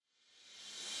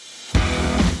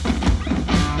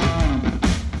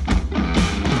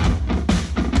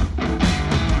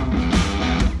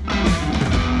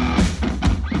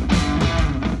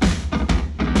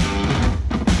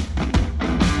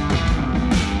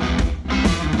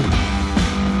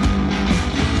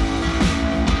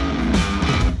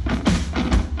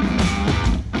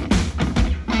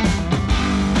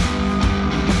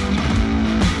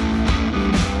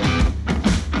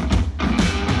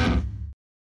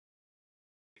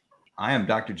I am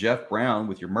Dr. Jeff Brown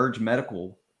with your Merge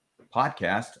Medical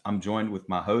podcast. I'm joined with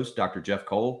my host, Dr. Jeff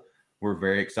Cole. We're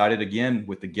very excited again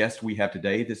with the guest we have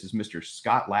today. This is Mr.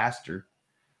 Scott Laster.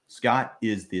 Scott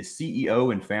is the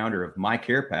CEO and founder of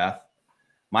MICARE.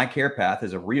 MICARE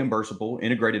is a reimbursable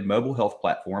integrated mobile health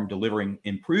platform delivering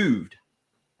improved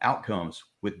outcomes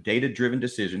with data-driven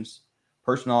decisions,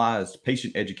 personalized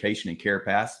patient education and care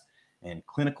paths, and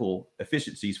clinical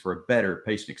efficiencies for a better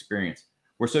patient experience.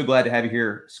 We're so glad to have you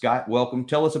here, Scott. Welcome.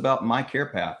 Tell us about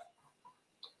MICARE.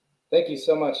 Thank you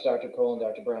so much, Dr. Cole and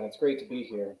Dr. Brown. It's great to be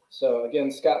here. So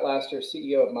again, Scott Laster,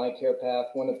 CEO of MICARE,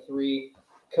 one of three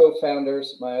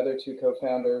co-founders. My other two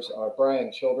co-founders are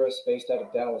Brian Childress, based out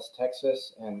of Dallas,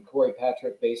 Texas, and Corey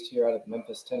Patrick, based here out of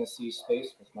Memphis, Tennessee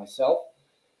space with myself.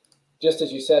 Just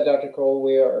as you said, Dr.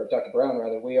 Cole, Dr.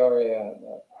 Brown, we are a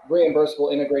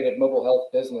reimbursable integrated mobile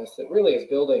health business that really is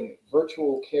building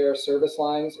virtual care service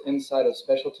lines inside of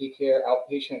specialty care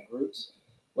outpatient groups.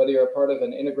 Whether you're a part of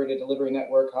an integrated delivery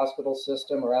network, hospital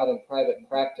system, or out in private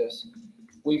practice,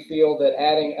 we feel that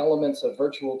adding elements of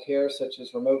virtual care such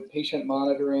as remote patient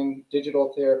monitoring,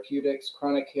 digital therapeutics,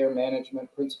 chronic care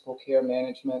management, principal care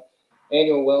management,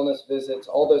 annual wellness visits,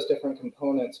 all those different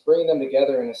components, bringing them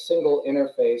together in a single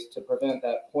interface to prevent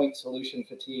that point solution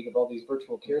fatigue of all these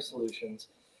virtual care solutions.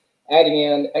 Adding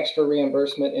in extra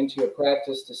reimbursement into your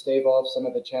practice to stave off some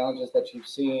of the challenges that you've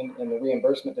seen in the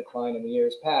reimbursement decline in the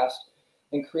years past,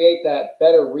 and create that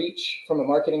better reach from a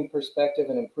marketing perspective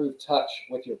and improved touch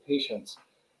with your patients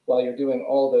while you're doing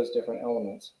all those different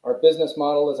elements. Our business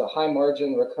model is a high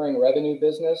margin recurring revenue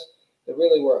business that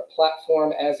really we're a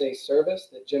platform as a service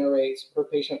that generates per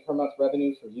patient per month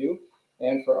revenue for you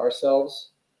and for ourselves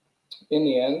in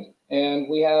the end. And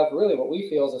we have really what we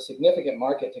feel is a significant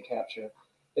market to capture.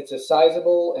 It's a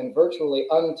sizable and virtually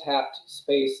untapped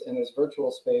space in this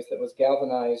virtual space that was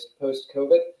galvanized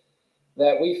post-COVID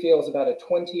that we feel is about a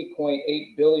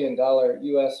 $20.8 billion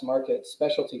US market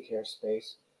specialty care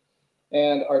space.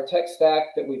 And our tech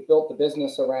stack that we've built the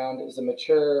business around is a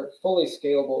mature, fully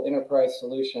scalable enterprise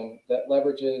solution that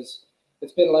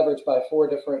it's been leveraged by 4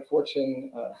 different Fortune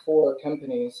 4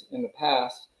 companies in the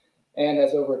past and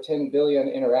has over 10 billion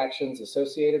interactions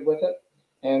associated with it.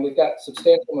 And we've got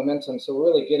substantial momentum. So we're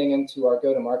really getting into our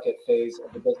go-to-market phase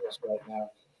of the business right now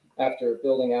after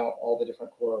building out all the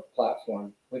different core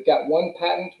platform. We've got 1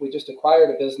 patent. We just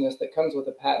acquired a business that comes with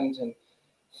a patent and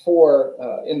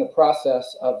 4 in the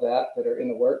process of that are in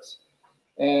the works.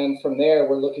 And from there,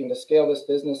 we're looking to scale this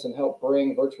business and help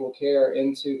bring virtual care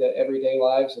into the everyday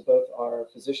lives of both our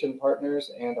physician partners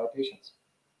and our patients.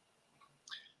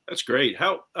 That's great.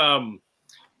 How,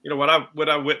 what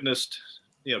I witnessed,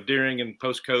 during and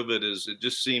post COVID is it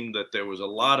just seemed that there was a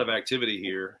lot of activity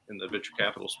here in the venture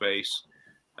capital space.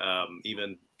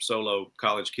 Even solo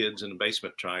college kids in the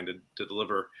basement trying to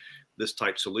deliver this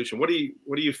type solution. What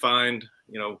do you find,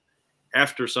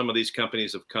 after some of these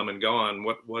companies have come and gone,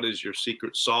 what is your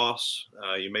secret sauce?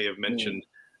 You may have mentioned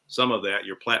some of that,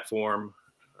 your platform,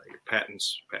 your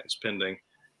patents pending.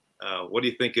 What do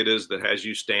you think it is that has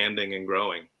you standing and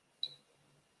growing?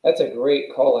 That's a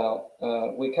great call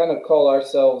out. We kind of call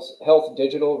ourselves health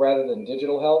digital rather than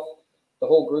digital health. The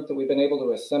whole group that we've been able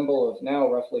to assemble of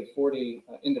now roughly 40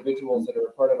 individuals that are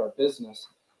a part of our business,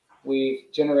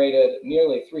 we've generated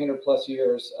nearly 300 plus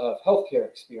years of healthcare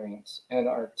experience. And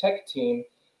our tech team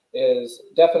is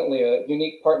definitely a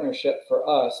unique partnership for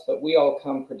us, but we all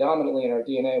come predominantly in our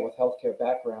DNA with healthcare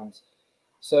backgrounds.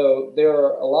 So there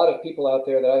are a lot of people out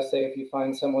there that I say, if you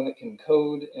find someone that can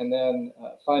code and then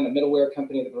find a middleware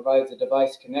company that provides a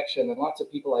device connection, then lots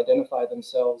of people identify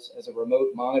themselves as a remote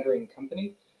monitoring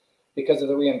company because of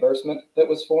the reimbursement that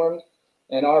was formed.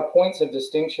 And our points of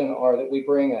distinction are that we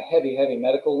bring a heavy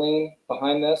medical lean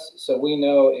behind this. So we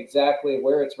know exactly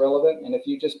where it's relevant. And if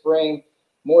you just bring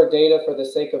more data for the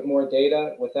sake of more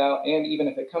data and even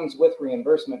if it comes with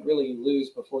reimbursement, really you lose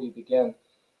before you begin.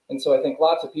 And so I think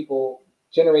lots of people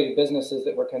generated businesses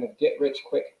that were kind of get rich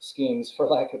quick schemes, for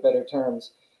lack of better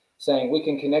terms, saying we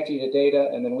can connect you to data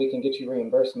and then we can get you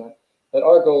reimbursement. But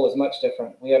our goal is much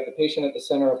different. We have the patient at the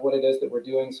center of what it is that we're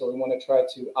doing. So we want to try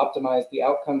to optimize the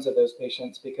outcomes of those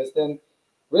patients, because then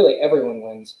really everyone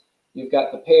wins. You've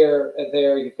got the payer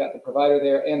there, you've got the provider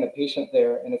there, and the patient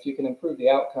there. And if you can improve the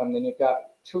outcome, then you've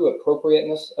got true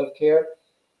appropriateness of care.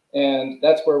 And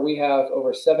that's where we have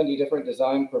over 70 different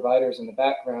design providers in the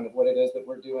background of what it is that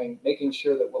we're doing, making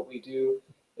sure that what we do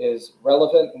is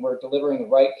relevant and we're delivering the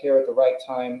right care at the right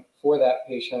time for that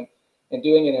patient and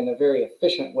doing it in a very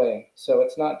efficient way. So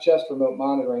it's not just remote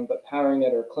monitoring, but powering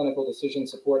it or clinical decision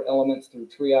support elements through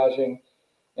triaging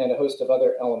and a host of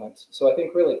other elements. So I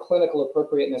think really clinical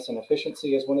appropriateness and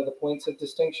efficiency is one of the points of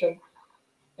distinction.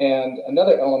 And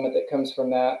another element that comes from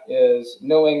that is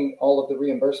knowing all of the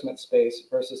reimbursement space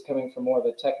versus coming from more of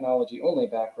a technology only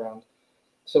background.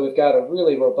 So we've got a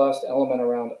really robust element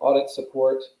around audit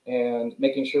support and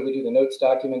making sure we do the notes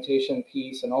documentation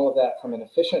piece and all of that from an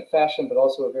efficient fashion, but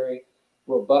also a very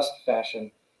robust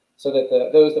fashion, so that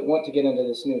those that want to get into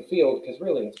this new field, because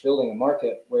really it's building a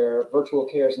market where virtual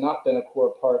care has not been a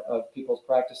core part of people's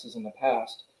practices in the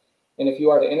past. And if you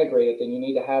are to integrate it, then you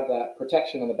need to have that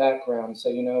protection in the background so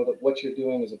you know that what you're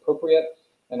doing is appropriate,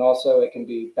 and also it can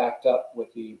be backed up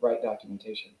with the right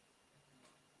documentation.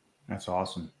 That's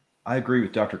awesome. I agree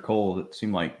with Dr. Cole. It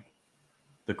seemed like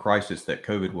the crisis that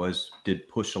COVID did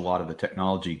push a lot of the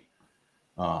technology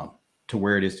to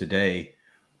where it is today.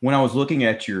 When I was looking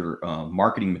at your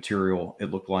marketing material,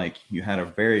 it looked like you had a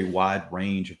very wide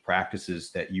range of practices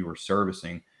that you were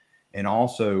servicing, and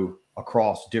also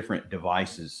across different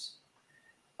devices.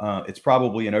 It's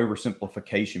probably an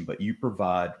oversimplification, but you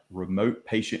provide remote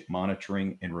patient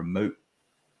monitoring and remote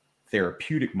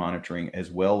therapeutic monitoring,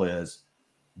 as well as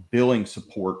billing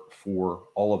support for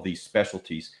all of these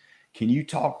specialties. Can you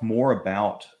talk more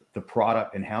about the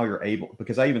product and how you're able,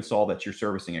 because I even saw that you're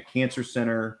servicing a cancer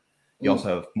center. You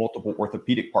also have multiple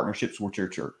orthopedic partnerships, which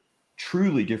are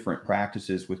truly different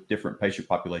practices with different patient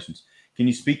populations. Can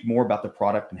you speak more about the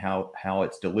product and how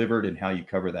it's delivered and how you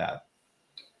cover that?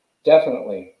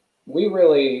 Definitely. We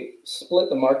really split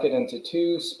the market into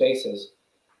two spaces.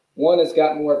 One has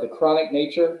got more of the chronic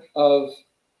nature of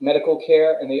medical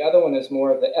care, and the other one is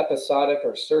more of the episodic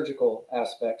or surgical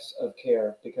aspects of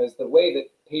care, because the way that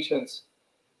patients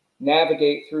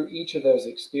navigate through each of those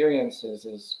experiences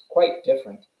is quite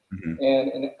different. Mm-hmm.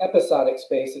 And in the episodic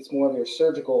space, it's more of your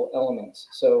surgical elements.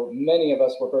 So many of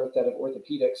us were birthed out of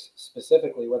orthopedics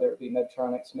specifically, whether it be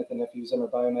Medtronic, Smith & Nephew, Zimmer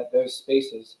Biomet, those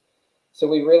spaces. So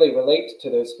we really relate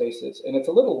to those spaces. And it's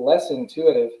a little less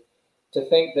intuitive to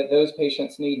think that those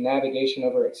patients need navigation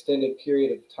over an extended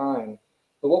period of time.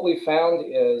 But what we found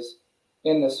is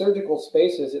in the surgical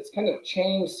spaces, it's kind of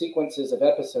changed sequences of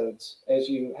episodes as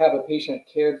you have a patient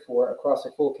cared for across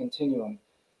a full continuum.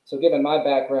 So given my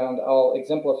background, I'll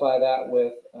exemplify that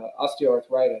with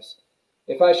osteoarthritis.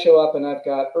 If I show up and I've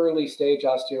got early stage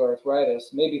osteoarthritis,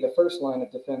 maybe the first line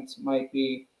of defense might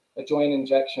be a joint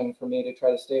injection for me to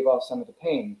try to stave off some of the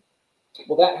pain.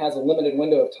 Well, that has a limited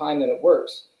window of time that it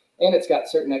works, and it's got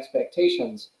certain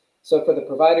expectations. So for the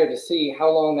provider to see how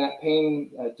long that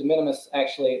pain de minimis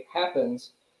actually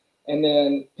happens, and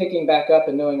then picking back up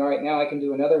and knowing, all right, now I can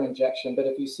do another injection. But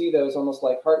if you see those almost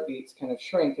like heartbeats kind of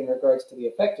shrink in regards to the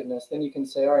effectiveness, then you can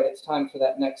say, all right, it's time for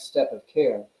that next step of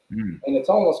care. And it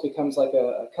almost becomes like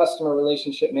a customer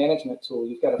relationship management tool.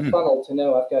 You've got a funnel to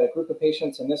know I've got a group of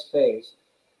patients in this phase.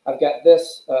 I've got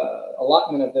this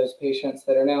allotment of those patients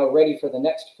that are now ready for the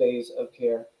next phase of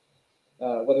care,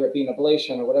 whether it be an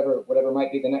ablation or whatever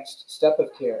might be the next step of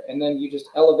care. And then you just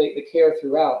elevate the care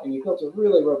throughout, and you built a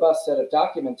really robust set of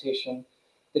documentation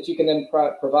that you can then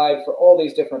provide for all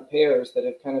these different payers that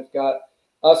have kind of got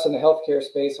us in the healthcare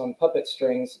space on puppet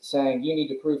strings saying, you need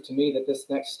to prove to me that this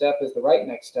next step is the right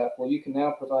next step. Well, you can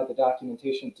now provide the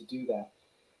documentation to do that.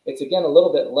 It's, again, a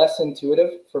little bit less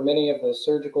intuitive for many of the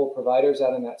surgical providers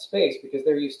out in that space because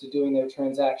they're used to doing their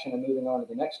transaction and moving on to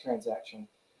the next transaction.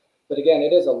 But again,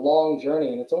 it is a long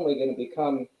journey, and it's only going to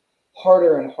become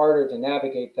harder and harder to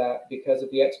navigate that because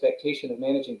of the expectation of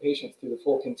managing patients through the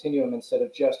full continuum instead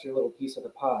of just your little piece of the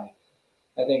pie.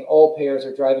 I think all payers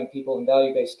are driving people in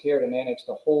value-based care to manage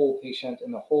the whole patient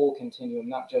and the whole continuum,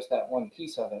 not just that one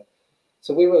piece of it.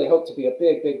 So we really hope to be a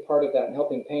big, big part of that and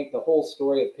helping paint the whole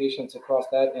story of patients across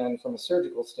that end from a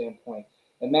surgical standpoint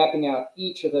and mapping out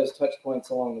each of those touch points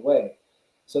along the way.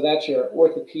 So that's your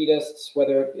orthopedists,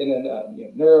 whether in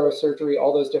neurosurgery,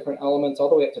 all those different elements, all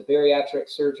the way up to bariatric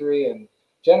surgery and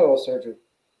general surgery,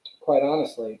 quite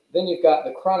honestly. Then you've got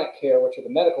the chronic care, which are the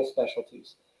medical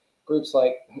specialties. Groups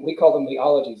like, we call them the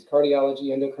ologies, cardiology,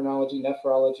 endocrinology,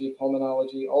 nephrology,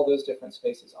 pulmonology, all those different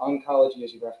spaces, oncology,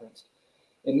 as you referenced.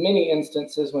 In many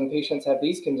instances, when patients have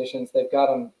these conditions, they've got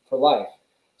them for life.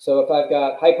 So if I've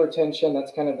got hypertension,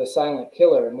 that's kind of the silent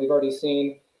killer. And we've already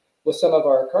seen with some of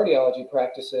our cardiology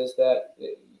practices that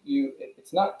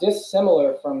it's not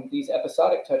dissimilar from these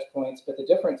episodic touch points, but the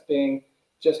difference being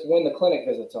just when the clinic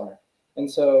visits are. And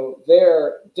so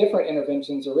their different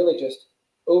interventions are really just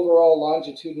overall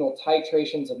longitudinal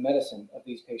titrations of medicine of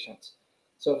these patients.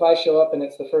 So if I show up and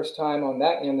it's the first time on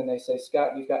that end and they say,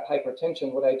 Scott, you've got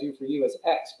hypertension, what I do for you is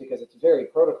X because it's very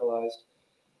protocolized,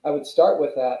 I would start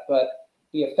with that, but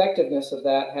the effectiveness of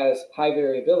that has high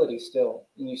variability still.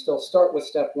 And you still start with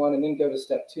step one and then go to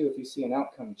step two if you see an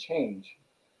outcome change.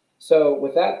 So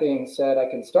with that being said, I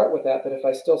can start with that, but if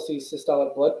I still see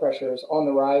systolic blood pressures on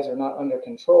the rise or not under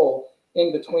control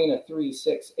in between a 3,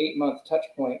 6, 8-month touch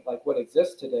point like what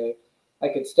exists today, I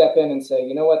could step in and say,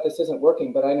 you know what, this isn't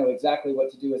working, but I know exactly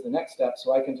what to do as the next step,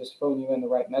 so I can just phone you in the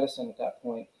right medicine at that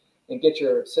point and get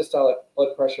your systolic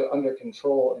blood pressure under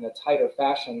control in a tighter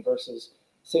fashion versus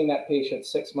seeing that patient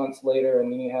 6 months later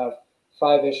and then you have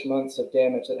 5-ish months of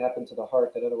damage that happened to the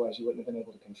heart that otherwise you wouldn't have been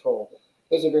able to control.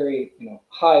 Those are very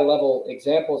high level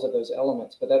examples of those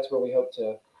elements, but that's where we hope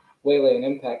to waylay an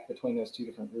impact between those two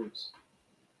different groups.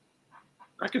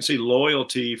 I can see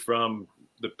loyalty from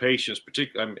the patients,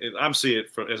 particularly. I'm seeing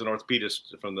it as an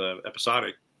orthopedist from the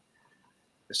episodic.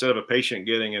 Instead of a patient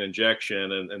getting an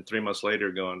injection and 3 months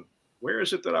later going, where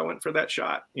is it that I went for that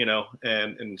shot?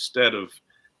 And instead of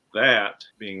that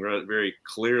being very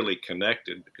clearly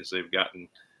connected, because they've gotten,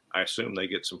 I assume they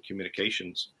get some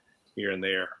communications here and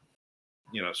there,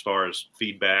 as far as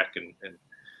feedback and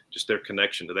just their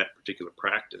connection to that particular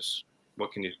practice.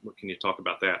 What can you talk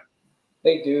about that?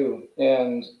 They do.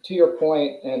 And to your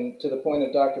point, and to the point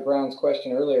of Dr. Brown's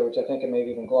question earlier, which I think I may have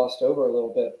even glossed over a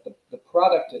little bit, the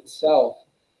product itself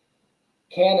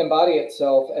can embody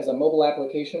itself as a mobile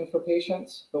application for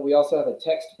patients, but we also have a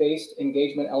text-based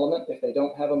engagement element if they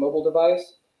don't have a mobile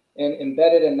device. And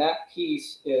embedded in that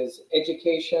piece is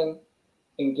education,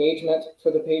 engagement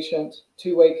for the patient,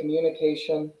 two-way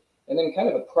communication, and then kind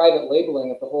of a private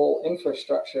labeling of the whole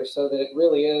infrastructure so that it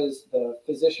really is the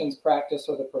physician's practice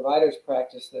or the provider's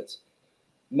practice that's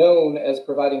known as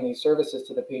providing these services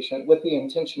to the patient with the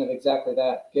intention of exactly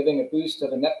that, giving a boost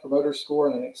of a net promoter score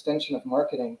and an extension of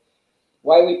marketing.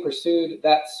 Why we pursued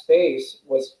that space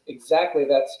was exactly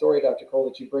that story, Dr. Cole,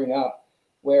 that you bring up,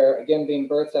 where, again, being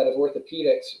birthed out of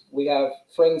orthopedics, we have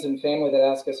friends and family that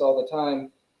ask us all the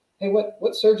time, hey,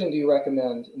 what surgeon do you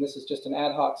recommend? And this is just an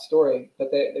ad hoc story,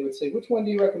 but they would say, which one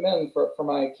do you recommend for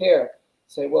my care?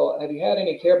 Say, well, have you had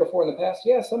any care before in the past?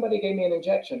 Yeah, somebody gave me an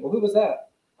injection. Well, who was that?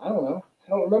 I don't know. I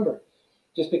don't remember.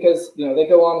 Just because, they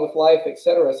go on with life, et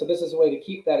cetera. So this is a way to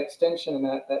keep that extension and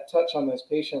that touch on those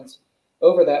patients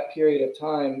over that period of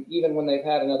time, even when they've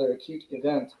had another acute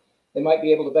event. They might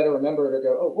be able to better remember it or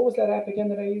go, oh, what was that app again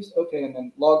that I used? Okay, and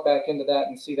then log back into that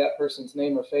and see that person's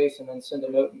name or face and then send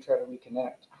a note and try to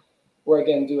reconnect. Or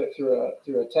again, do it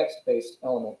through a text-based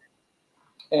element.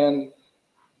 And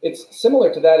it's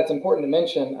similar to that. It's important to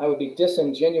mention, I would be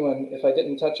disingenuous if I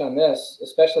didn't touch on this,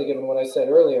 especially given what I said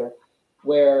earlier,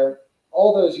 where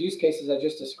all those use cases I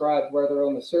just described, whether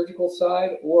on the surgical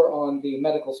side or on the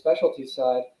medical specialty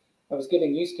side, I was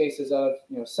giving use cases of,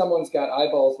 someone's got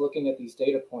eyeballs looking at these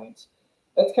data points.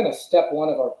 That's kind of step one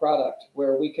of our product,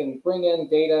 where we can bring in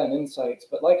data and insights.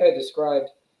 But like I described,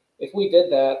 if we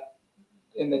did that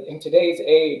in today's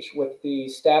age with the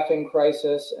staffing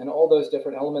crisis and all those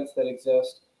different elements that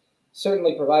exist,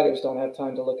 certainly providers don't have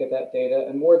time to look at that data.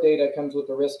 And more data comes with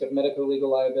the risk of medical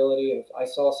legal liability if I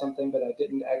saw something but I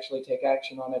didn't actually take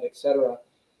action on it, et cetera.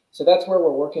 So that's where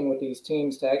we're working with these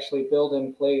teams to actually build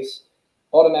in place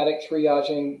automatic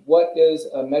triaging. What is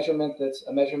a measurement that's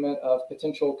a measurement of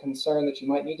potential concern that you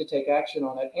might need to take action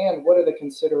on it? And what are the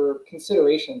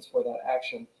considerations for that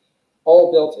action?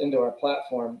 All built into our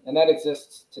platform. And that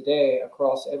exists today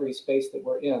across every space that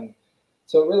we're in.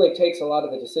 So it really takes a lot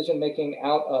of the decision making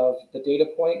out of the data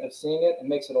point of seeing it and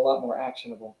makes it a lot more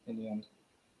actionable in the end.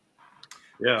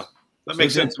 Yeah, that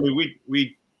makes sense. I mean,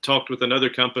 we talked with another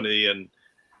company and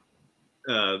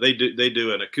they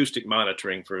do an acoustic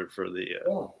monitoring for the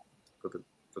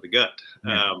gut.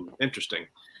 Yeah. Interesting.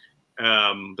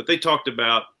 But they talked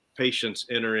about patients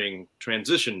entering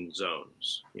transition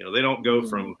zones. They don't go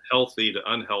from healthy to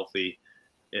unhealthy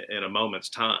in a moment's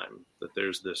time, that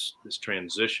there's this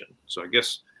transition. So I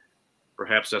guess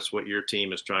perhaps that's what your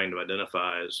team is trying to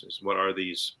identify is what are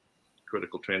these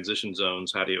critical transition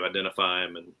zones? How do you identify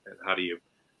them and how do you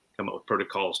come up with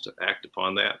protocols to act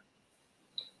upon that?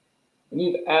 And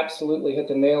you've absolutely hit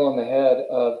the nail on the head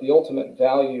of the ultimate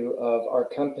value of our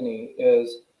company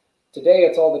is today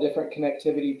it's all the different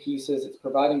connectivity pieces. It's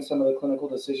providing some of the clinical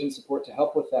decision support to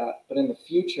help with that. But in the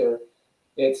future,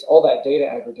 it's all that data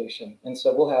aggregation. And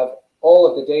so we'll have all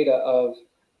of the data of,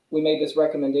 we made this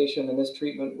recommendation and this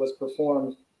treatment was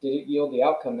performed. Did it yield the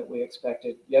outcome that we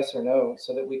expected? Yes or no?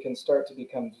 So that we can start to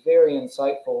become very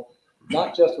insightful,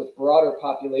 not just with broader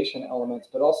population elements,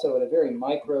 but also at a very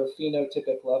micro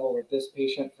phenotypic level of this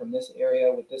patient from this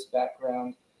area with this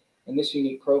background and this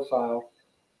unique profile.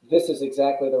 This is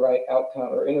exactly the right outcome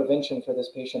or intervention for this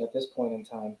patient at this point in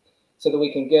time. So that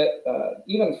we can get,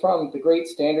 even from the great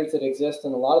standards that exist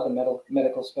in a lot of the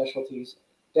medical specialties,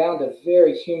 down to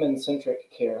very human-centric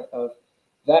care of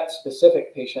that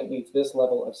specific patient needs this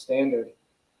level of standard.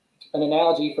 An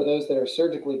analogy for those that are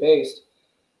surgically based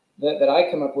that I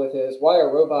come up with is, why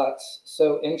are robots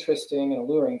so interesting and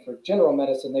alluring? For general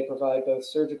medicine, they provide both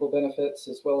surgical benefits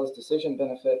as well as decision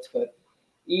benefits, but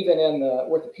even in the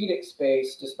orthopedic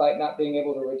space, despite not being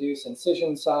able to reduce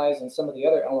incision size and some of the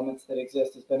other elements that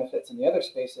exist as benefits in the other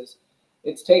spaces,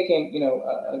 it's taking,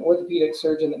 an orthopedic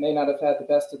surgeon that may not have had the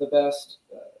best of the best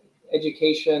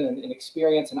education and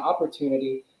experience and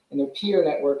opportunity, and their peer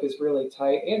network is really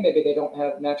tight, and maybe they don't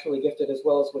have naturally gifted as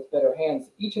well as with better hands.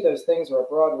 Each of those things are a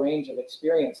broad range of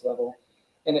experience level,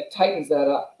 and it tightens that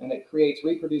up, and it creates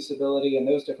reproducibility and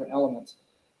those different elements.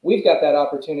 We've got that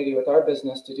opportunity with our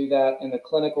business to do that in the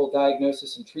clinical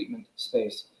diagnosis and treatment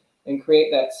space and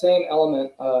create that same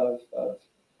element of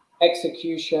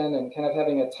execution and kind of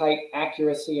having a tight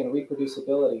accuracy and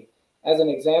reproducibility. As an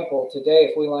example, today,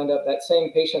 if we lined up that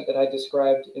same patient that I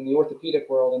described in the orthopedic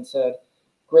world and said,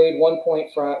 grade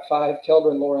 1.5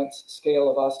 Kellgren-Lawrence scale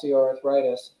of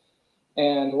osteoarthritis,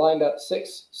 and lined up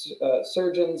 6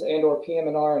 surgeons and or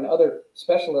PM&R and other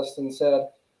specialists and said,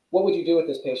 what would you do with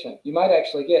this patient? You might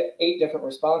actually get 8 different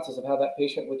responses of how that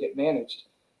patient would get managed,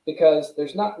 because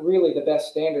there's not really the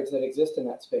best standards that exist in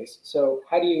that space. So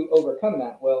how do you overcome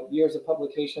that? Well, years of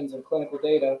publications and clinical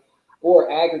data,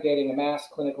 or aggregating a mass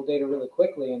clinical data really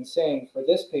quickly and saying, for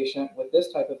this patient with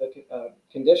this type of a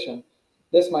condition,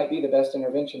 this might be the best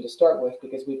intervention to start with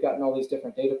because we've gotten all these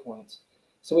different data points.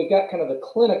 So we've got kind of the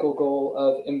clinical goal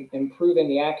of improving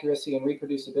the accuracy and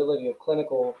reproducibility of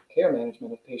clinical care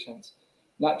management of patients,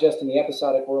 not just in the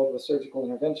episodic world with surgical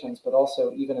interventions, but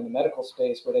also even in the medical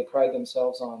space where they pride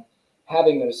themselves on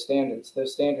having those standards.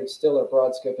 Those standards still are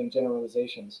broad scoping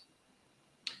generalizations.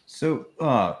 So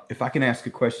if I can ask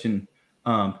a question,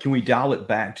 can we dial it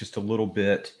back just a little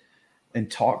bit and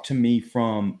talk to me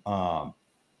from,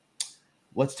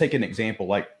 let's take an example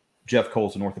like Jeff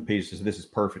Cole's an orthopedist, so this is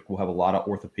perfect. We'll have a lot of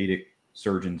orthopedic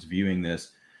surgeons viewing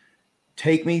this.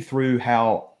 Take me through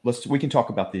how, we can talk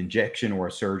about the injection or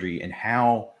a surgery and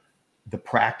how the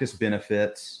practice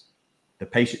benefits, the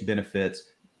patient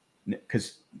benefits,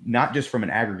 because not just from an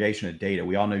aggregation of data.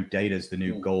 We all know data is the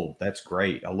new gold. That's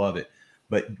great. I love it.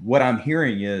 But what I'm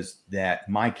hearing is that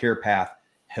MICARE Path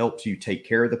helps you take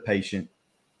care of the patient,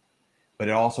 but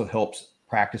it also helps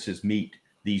practices meet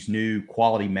these new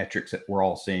quality metrics that we're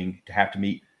all seeing to have to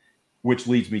meet, which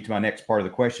leads me to my next part of the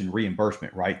question,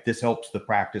 reimbursement, right? This helps the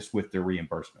practice with their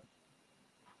reimbursement.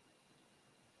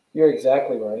 You're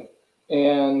exactly right.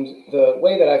 And the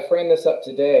way that I frame this up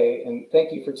today, and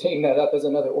thank you for teeing that up as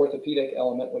another orthopedic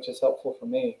element, which is helpful for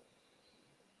me.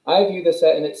 I view this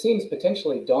and it seems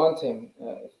potentially daunting.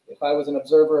 If I was an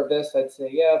observer of this, I'd say,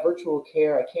 yeah, virtual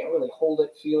care, I can't really hold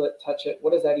it, feel it, touch it.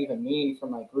 What does that even mean for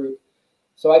my group?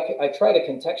 So I try to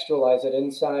contextualize it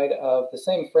inside of the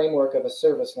same framework of a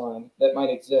service line that might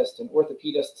exist. And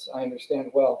orthopedists, I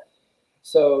understand well.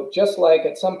 So just like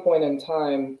at some point in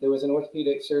time, there was an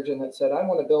orthopedic surgeon that said, I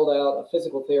want to build out a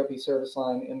physical therapy service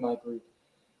line in my group.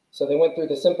 So they went through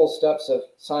the simple steps of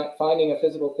finding a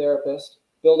physical therapist,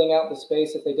 building out the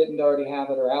space if they didn't already have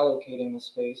it, or allocating the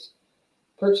space,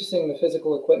 purchasing the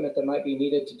physical equipment that might be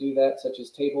needed to do that, such as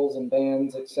tables and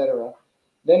bands, etc.,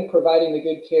 then providing the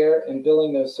good care and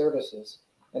billing those services.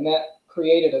 And that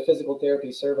created a physical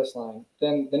therapy service line.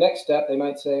 Then the next step, they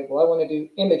might say, well, I want to do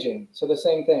imaging. So the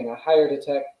same thing, I hired a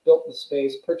tech, built the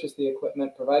space, purchased the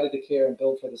equipment, provided the care, and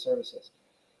billed for the services.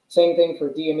 Same thing for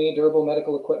DME, durable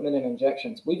medical equipment, and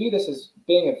injections. We view this as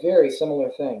being a very similar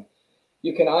thing.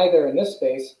 You can either, in this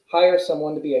space, hire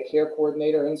someone to be a care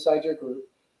coordinator inside your group,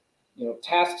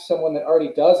 task someone that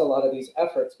already does a lot of these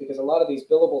efforts, because a lot of these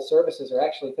billable services are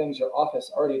actually things your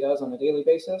office already does on a daily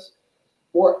basis,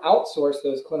 or outsource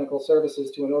those clinical services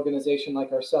to an organization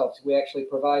like ourselves. We actually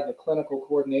provide the clinical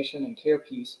coordination and care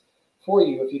piece for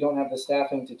you if you don't have the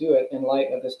staffing to do it in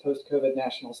light of this post-COVID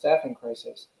national staffing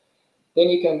crisis. Then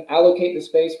you can allocate the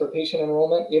space for patient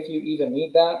enrollment if you even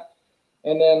need that,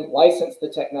 and then license the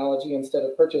technology instead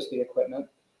of purchase the equipment,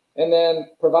 and then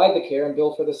provide the care and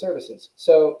bill for the services.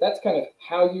 So that's kind of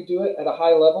how you do it at a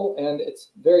high level, and it's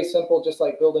very simple, just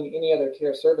like building any other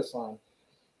care service line.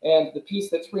 And the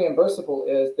piece that's reimbursable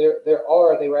is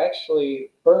they were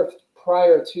actually birthed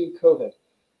prior to COVID.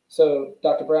 So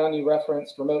Dr. Brown, you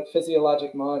referenced remote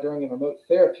physiologic monitoring and remote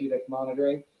therapeutic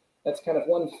monitoring. That's kind of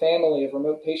one family of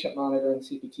remote patient monitoring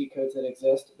CPT codes that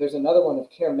exist. There's another one of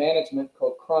care management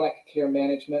called chronic care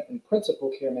management and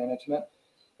principal care management.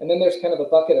 And then there's kind of a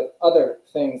bucket of other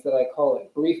things that I call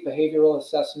it: brief behavioral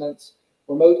assessments,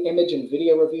 remote image and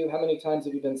video review. How many times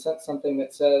have you been sent something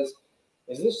that says,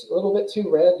 is this a little bit too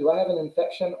red? Do I have an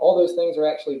infection? All those things are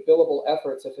actually billable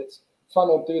efforts if it's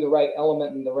funneled through the right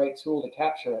element and the right tool to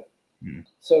capture it.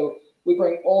 So we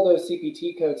bring all those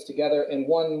CPT codes together in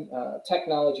one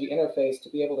technology interface to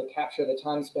be able to capture the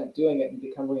time spent doing it and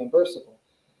become reimbursable.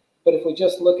 But if we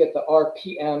just look at the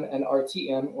RPM and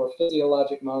RTM, or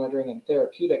physiologic monitoring and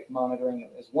therapeutic monitoring,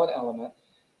 as one element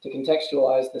to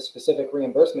contextualize the specific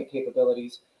reimbursement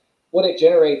capabilities, what it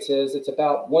generates is it's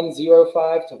about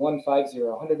 $105 to $150,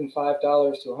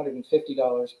 $105 to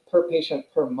 $150 per patient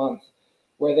per month,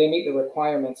 where they meet the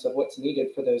requirements of what's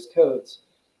needed for those codes.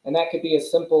 And that could be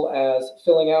as simple as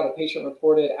filling out a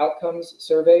patient-reported outcomes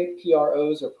survey,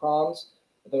 PROs or PROMs,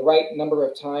 the right number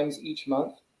of times each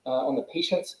month on the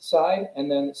patient's side, and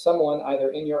then someone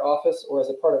either in your office or as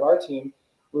a part of our team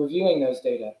reviewing those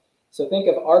data. So think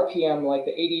of RPM like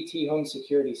the ADT home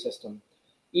security system.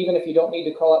 Even if you don't need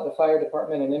to call out the fire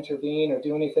department and intervene or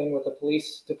do anything with the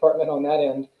police department on that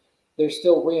end, there's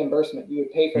still reimbursement. You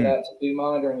would pay for that to do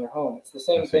monitoring your home. It's the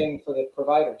same thing for the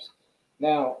providers.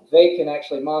 Now, they can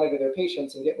actually monitor their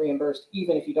patients and get reimbursed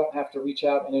even if you don't have to reach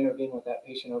out and intervene with that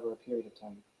patient over a period of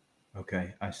time.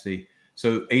 Okay, I see.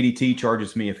 So ADT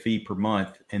charges me a fee per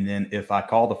month, and then if I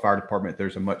call the fire department,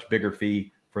 there's a much bigger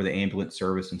fee for the ambulance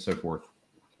service and so forth.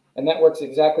 And that works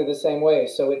exactly the same way.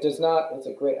 So it does not, I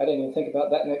didn't even think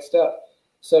about that next step.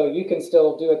 So you can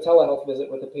still do a telehealth visit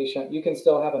with the patient. You can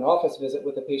still have an office visit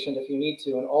with the patient if you need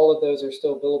to. And all of those are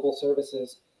still billable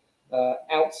services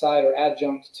outside or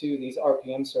adjunct to these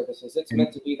RPM services. It's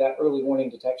meant to be that early warning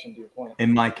detection, to your point.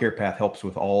 And MICARE Path helps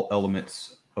with all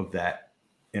elements of that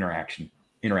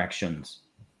interactions.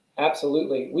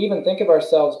 Absolutely. We even think of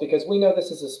ourselves, because we know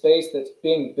this is a space that's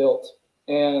being built,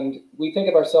 and we think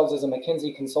of ourselves as a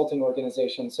McKinsey consulting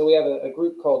organization. So we have a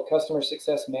group called Customer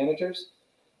Success Managers.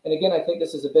 And again, I think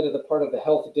this is a bit of the part of the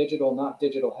health digital, not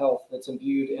digital health, that's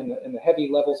imbued in the heavy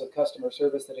levels of customer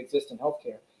service that exist in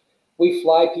healthcare. We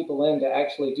fly people in to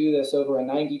actually do this over a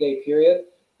 90-day period,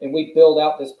 and we build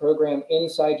out this program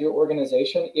inside your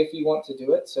organization if you want to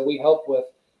do it. So we help with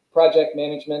project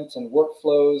management and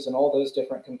workflows and all those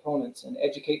different components, and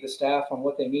educate the staff on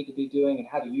what they need to be doing and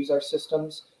how to use our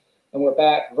systems. And we're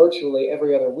back virtually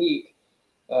every other week,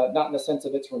 not in the sense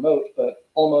of it's remote, but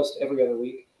almost every other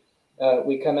week.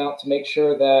 We come out to make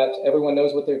sure that everyone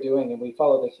knows what they're doing, and we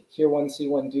follow the hear one, see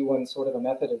one, do one sort of a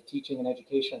method of teaching and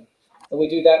education. And we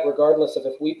do that regardless of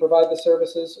if we provide the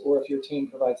services or if your team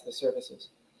provides the services.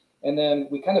 And then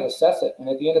we kind of assess it. And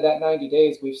at the end of that 90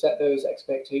 days, we've set those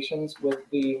expectations with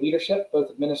the leadership, both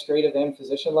administrative and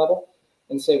physician level,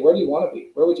 and say, where do you want to be?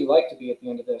 Where would you like to be at the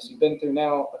end of this? You've been through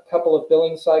now a couple of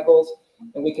billing cycles,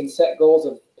 and we can set goals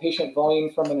of patient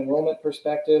volume from an enrollment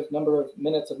perspective, number of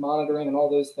minutes of monitoring and all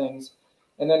those things,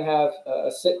 and then have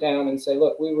a sit down and say,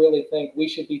 look, we really think we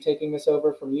should be taking this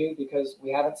over from you because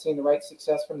we haven't seen the right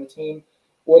success from the team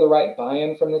or the right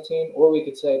buy-in from the team. Or we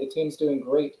could say the team's doing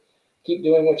great. Keep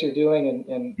doing what you're doing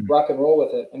and rock and roll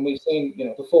with it. And we've seen,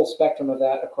 the full spectrum of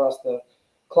that across the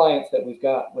clients that we've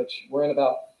got, which we're in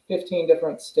about 15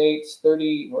 different states,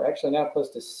 30, we're actually now close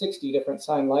to 60 different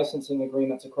signed licensing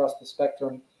agreements across the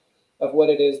spectrum of what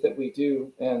it is that we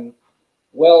do. And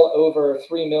well over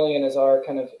 3 million is our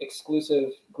kind of exclusive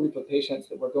group of patients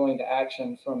that we're going to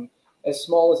action, from as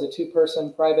small as a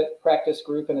 2-person private practice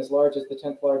group and as large as the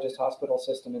 10th largest hospital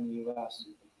system in the U.S.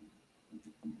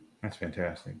 That's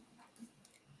fantastic.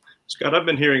 Scott, I've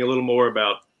been hearing a little more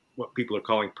about what people are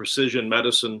calling precision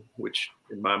medicine, which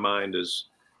in my mind is,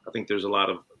 I think there's a lot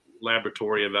of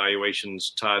laboratory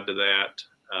evaluations tied to that.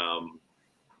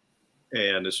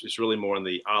 And it's really more in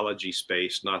the ology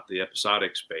space, not the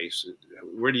episodic space.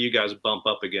 Where do you guys bump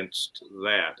up against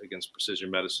that, against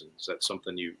precision medicine? Is that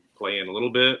something you play in a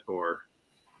little bit, or?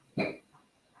 It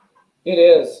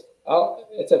is.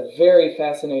 It's a very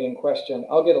fascinating question.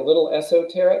 I'll get a little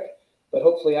esoteric, but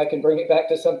hopefully I can bring it back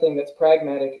to something that's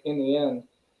pragmatic in the end.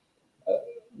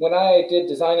 When I did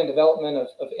design and development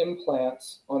of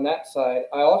implants on that side,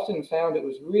 I often found it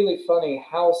was really funny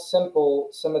how simple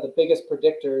some of the biggest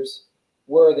predictors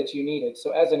were that you needed.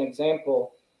 So as an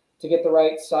example, to get the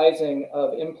right sizing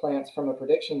of implants from a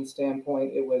prediction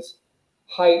standpoint, it was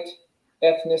height,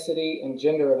 ethnicity, and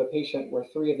gender of a patient were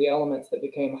 3 of the elements that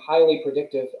became highly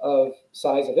predictive of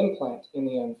size of implant in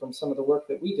the end from some of the work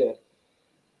that we did.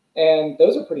 And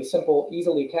those are pretty simple,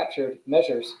 easily captured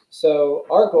measures. So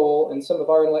our goal and some of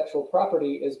our intellectual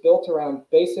property is built around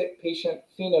basic patient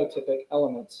phenotypic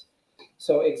elements.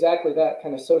 So exactly that,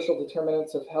 kind of social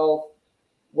determinants of health,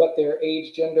 what their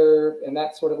age, gender, and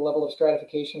that sort of level of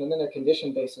stratification, and then their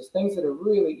condition basis, things that are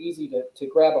really easy to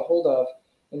grab a hold of,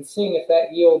 and seeing if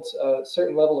that yields a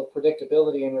certain level of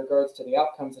predictability in regards to the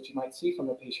outcomes that you might see from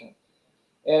a patient.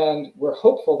 And we're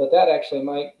hopeful that that actually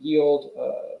might yield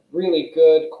really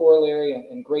good corollary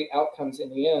and great outcomes in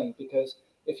the end, because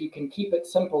if you can keep it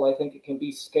simple, I think it can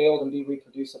be scaled and be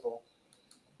reproducible.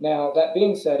 Now, that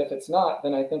being said, if it's not,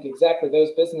 then I think exactly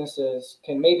those businesses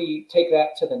can maybe take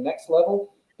that to the next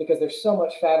level, because there's so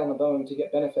much fat on the bone to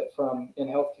get benefit from in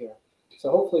healthcare. So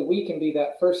hopefully we can be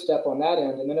that first step on that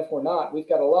end. And then if we're not, we've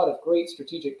got a lot of great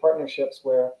strategic partnerships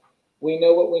where we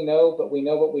know what we know, but we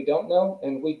know what we don't know.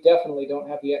 And we definitely don't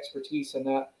have the expertise in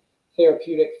that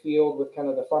therapeutic field with kind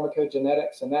of the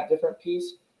pharmacogenetics and that different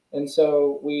piece. And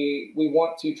so we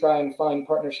want to try and find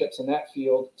partnerships in that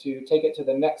field to take it to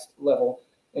the next level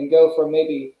and go from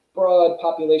maybe broad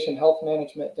population health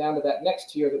management down to that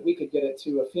next tier that we could get it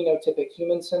to a phenotypic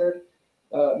human-centered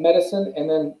medicine, and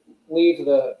then leave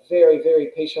the very,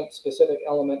 very patient-specific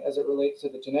element as it relates to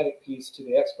the genetic piece to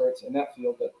the experts in that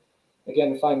field. But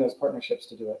again, find those partnerships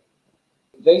to do it.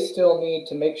 They still need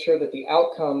to make sure that the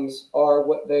outcomes are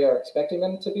what they are expecting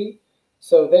them to be.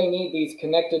 So they need these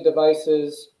connected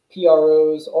devices,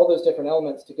 PROs, all those different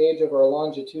elements to gauge over a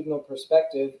longitudinal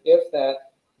perspective if that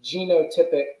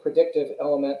genotypic predictive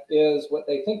element is what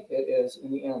they think it is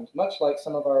in the end. Much like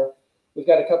we've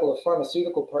got a couple of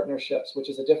pharmaceutical partnerships, which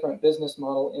is a different business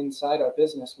model inside our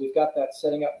business. We've got that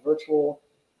setting up virtual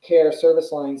care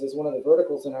service lines as one of the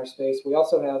verticals in our space. We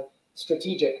also have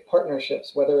strategic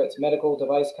partnerships, whether it's medical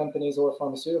device companies or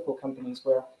pharmaceutical companies,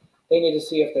 where they need to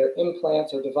see if their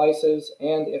implants or devices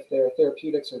and if their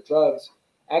therapeutics or drugs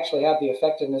actually have the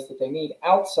effectiveness that they need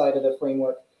outside of the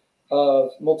framework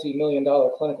of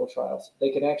multi-million-dollar clinical trials. They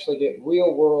can actually get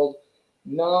real-world,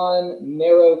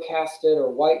 non-narrow-casted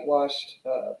or whitewashed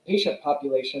patient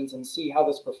populations and see how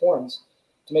this performs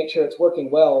to make sure it's working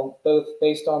well, both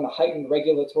based on the heightened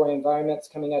regulatory environments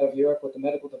coming out of Europe with the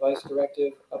medical device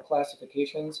directive of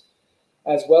classifications,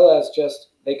 as well as just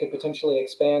they could potentially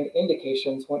expand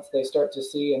indications once they start to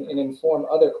see and inform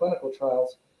other clinical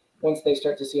trials once they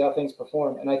start to see how things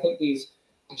perform. And I think these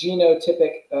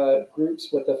genotypic groups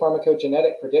with the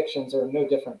pharmacogenetic predictions are no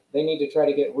different. They need to try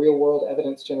to get real-world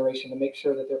evidence generation to make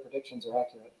sure that their predictions are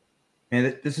accurate.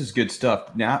 Man, this is good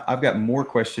stuff. Now I've got more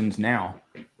questions now.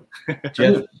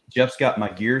 Jeff's got my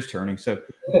gears turning. So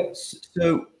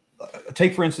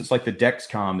take for instance like the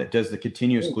Dexcom that does the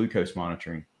continuous glucose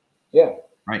monitoring. Yeah.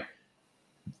 Right.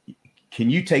 Can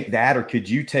you take that, or could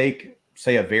you take,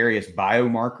 say, a various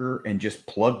biomarker and just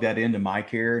plug that into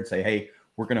MICARE and say, hey,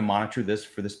 we're going to monitor this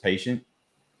for this patient?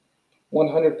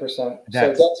 100%. So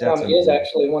Dexcom is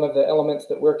actually one of the elements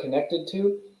that we're connected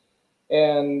to.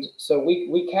 And so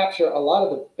we capture a lot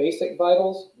of the basic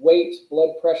vitals: weight,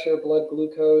 blood pressure, blood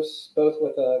glucose, both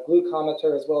with a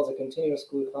glucometer as well as a continuous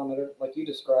glucometer, like you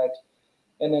described,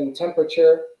 and then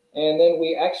temperature. And then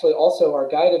we actually also are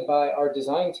guided by our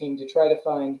design team to try to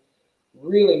find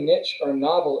really niche or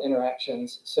novel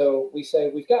interactions. So we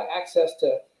say we've got access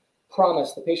to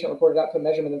PROMIS, the Patient Reported Outcome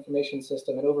Measurement Information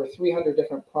System, and over 300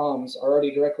 different PROMs are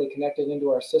already directly connected into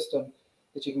our system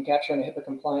that you can capture in a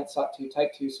HIPAA-compliant SOC 2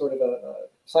 Type 2 sort of a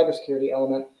cybersecurity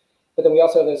element. But then we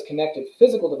also have those connected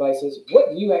physical devices.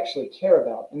 What do you actually care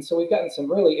about? And so we've gotten some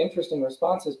really interesting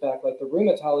responses back, like the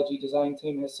rheumatology design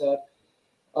team has said,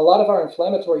 a lot of our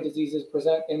inflammatory diseases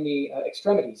present in the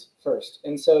extremities first.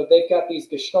 And so they've got these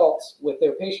gestalts with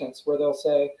their patients where they'll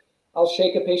say, I'll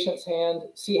shake a patient's hand,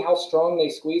 see how strong they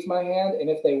squeeze my hand, and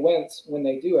if they wince when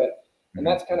they do it. And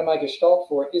that's kind of my gestalt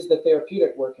for, is the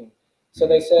therapeutic working? So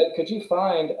they said, could you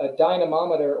find a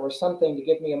dynamometer or something to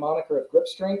give me a moniker of grip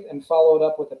strength and follow it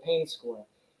up with a pain score?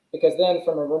 Because then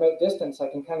from a remote distance, I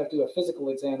can kind of do a physical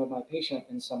exam of my patient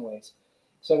in some ways.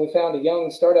 So we found a young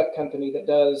startup company that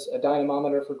does a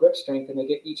dynamometer for grip strength, and they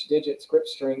get each digit's grip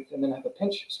strength and then have a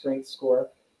pinch strength score.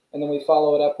 And then we could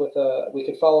follow that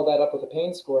up with a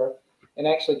pain score and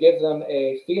actually give them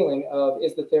a feeling of,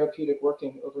 is the therapeutic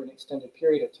working over an extended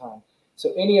period of time?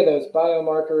 So any of those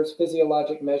biomarkers,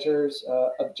 physiologic measures,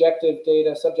 subjective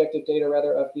data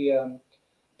of the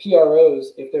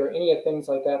PROs, if there are any of things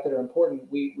like that that are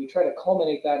important, we try to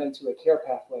culminate that into a care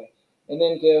pathway and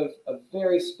then give a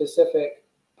very specific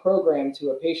program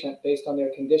to a patient based on their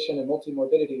condition and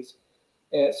multimorbidities,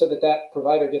 so that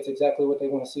provider gets exactly what they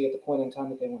want to see at the point in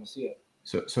time that they want to see it.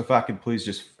 So if I could please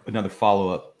just another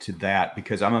follow-up to that,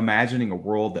 because I'm imagining a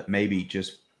world that may be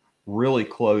just really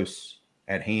close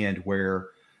at hand where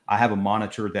I have a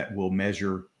monitor that will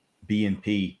measure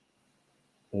BNP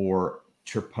or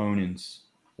troponins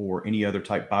or any other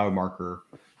type biomarker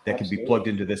that can be plugged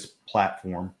into this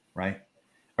platform, right?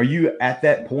 Are you at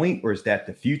that point, or is that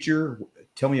the future?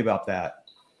 Tell me about that.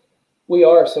 We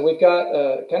are. So we've got,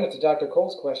 kind of to Dr.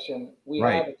 Cole's question, we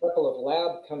Right. have a couple of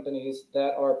lab companies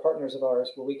that are partners of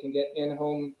ours where we can get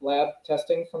in-home lab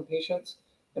testing from patients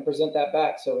and present that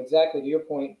back. So exactly to your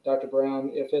point, Dr.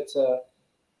 Brown, if it's a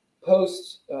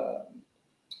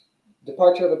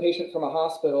departure of a patient from a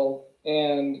hospital,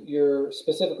 and you're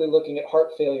specifically looking at heart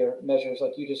failure measures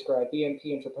like you described,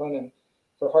 BNP and troponin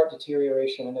for heart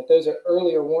deterioration. And if those are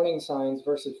earlier warning signs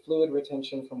versus fluid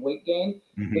retention from weight gain,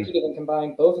 we could even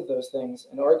combine both of those things.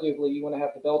 And arguably, you want to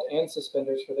have the belt and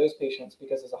suspenders for those patients,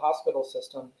 because as a hospital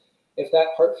system, if that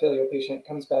heart failure patient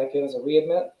comes back in as a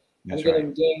readmit, I'm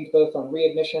getting dinged both on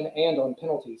readmission and on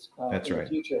penalties in the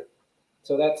future.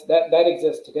 So that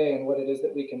exists today and what it is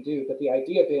that we can do. But the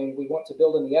idea being, we want to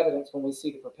build in the evidence when we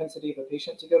see the propensity of a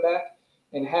patient to go back,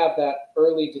 and have that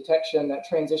early detection, that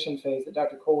transition phase that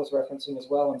Dr. Cole was referencing as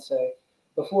well, and say,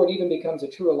 before it even becomes a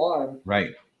true alarm,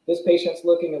 this patient's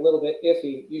looking a little bit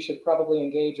iffy, you should probably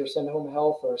engage or send home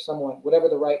health or someone, whatever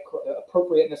the right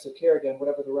appropriateness of care, again,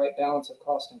 whatever the right balance of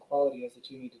cost and quality is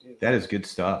that you need to do. That is good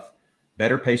stuff.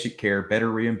 Better patient care,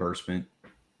 better reimbursement.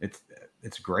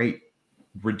 It's great.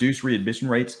 Reduce readmission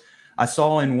rates. I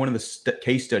saw in one of the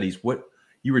case studies what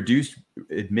you reduced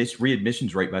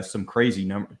readmissions rate by some crazy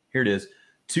number. Here it is,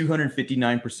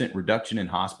 259% reduction in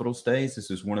hospital stays.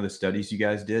 This is one of the studies you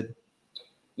guys did.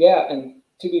 Yeah, and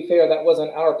to be fair, that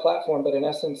wasn't our platform, but in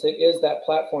essence, it is that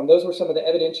platform. Those were some of the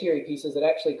evidentiary pieces that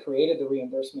actually created the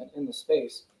reimbursement in the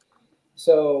space.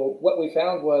 So what we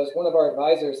found was one of our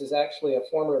advisors is actually a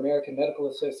former American Medical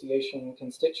Association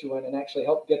constituent and actually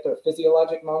helped get their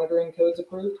physiologic monitoring codes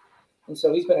approved. And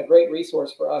so he's been a great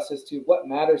resource for us as to what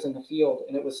matters in the field.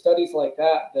 And it was studies like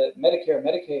that Medicare and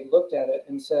Medicaid looked at it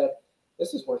and said,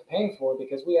 this is worth paying for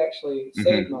because we actually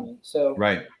save money. So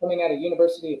coming out of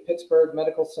University of Pittsburgh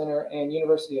Medical Center and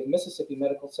University of Mississippi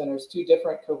Medical Centers, two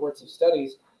different cohorts of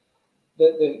studies,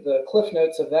 the cliff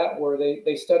notes of that were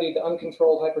they studied the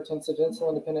uncontrolled hypertensive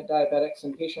insulin-dependent diabetics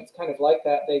and patients kind of like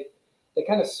that. They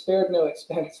kind of spared no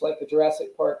expense, like the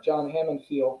Jurassic Park John Hammond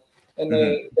feel. And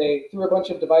they threw a bunch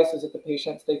of devices at the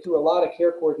patients. They threw a lot of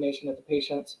care coordination at the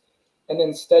patients, and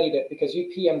then studied it, because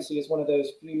UPMC is one of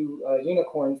those few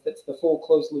unicorns that's the full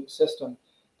closed loop system.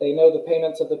 They know the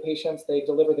payments of the patients, they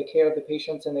deliver the care of the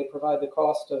patients, and they provide the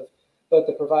cost of both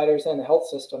the providers and the health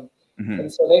system.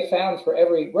 And so they found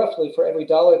roughly for every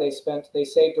dollar they spent, they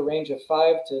saved a range of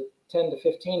 $5 to $10 to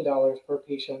 $15 per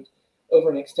patient over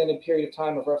an extended period of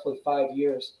time of roughly 5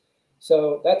 years.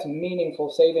 So that's meaningful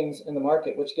savings in the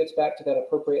market, which gets back to that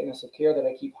appropriateness of care that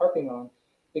I keep harping on.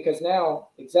 Because now,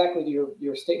 exactly to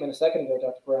your statement a second ago,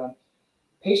 Dr. Brown,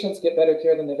 patients get better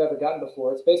care than they've ever gotten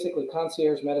before. It's basically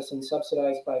concierge medicine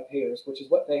subsidized by payers, which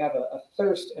is what they have a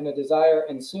thirst and a desire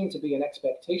and soon to be an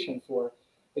expectation for,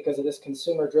 because of this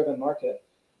consumer-driven market.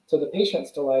 So the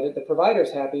patient's delighted, the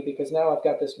provider's happy, because now I've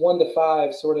got this 1 to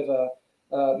 5 sort of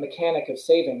a mechanic of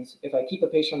savings. If I keep a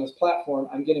patient on this platform,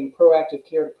 I'm getting proactive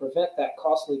care to prevent that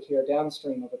costly care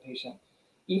downstream of a patient.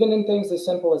 Even in things as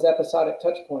simple as episodic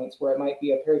touch points, where it might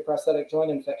be a periprosthetic joint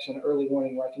infection, early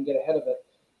warning, where I can get ahead of it,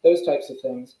 those types of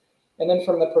things. And then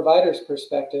from the provider's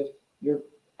perspective, you're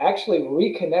actually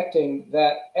reconnecting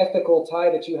that ethical tie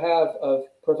that you have of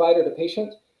provider to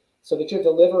patient, so that you're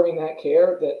delivering that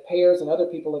care that payers and other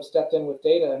people have stepped in with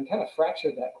data and kind of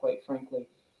fractured that, quite frankly.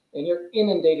 And you're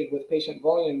inundated with patient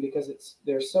volume because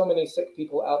there's so many sick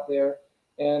people out there,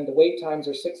 and the wait times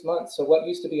are 6 months. So what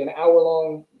used to be an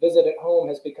hour-long visit at home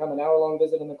has become an hour-long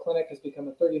visit in the clinic, has become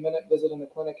a 30-minute visit in the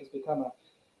clinic, has become a,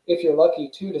 if you're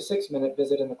lucky, 2 to 6 minute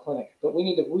visit in the clinic. But we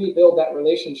need to rebuild that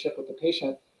relationship with the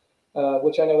patient,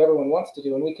 which I know everyone wants to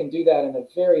do. And we can do that in a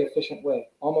very efficient way,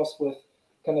 almost with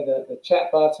kind of the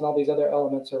chat bots and all these other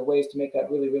elements are ways to make that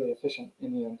really, really efficient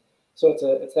in the end. So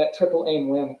it's that triple aim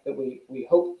win that we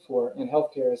hope for in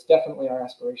healthcare is definitely our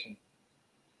aspiration.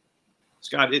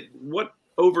 Scott, what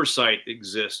oversight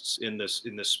exists in this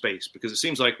space? Because it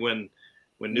seems like when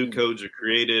new codes are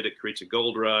created, it creates a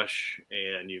gold rush,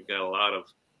 and you've got a lot of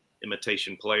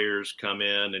imitation players come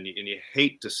in, and you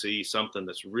hate to see something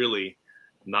that's really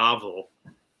novel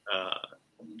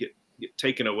get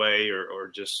taken away, or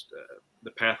just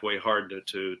the pathway hard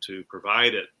to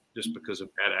provide it just because of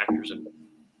bad actors. And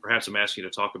perhaps I'm asking you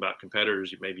to talk about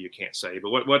competitors maybe you can't say,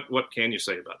 but what can you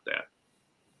say about that?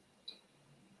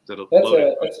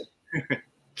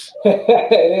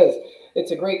 It is.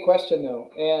 It's a great question,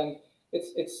 though, and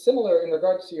it's similar in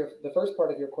regards to the first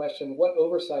part of your question. What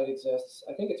oversight exists?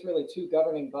 I think it's really two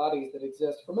governing bodies that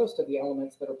exist for most of the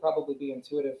elements that will probably be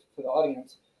intuitive for the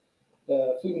audience: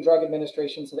 the Food and Drug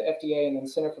Administration, so the FDA, and then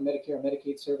Center for Medicare and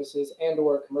Medicaid Services,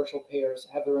 and/or commercial payers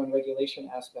have their own regulation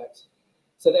aspects.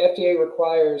 So the FDA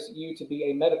requires you to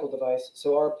be a medical device.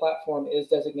 So our platform is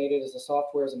designated as a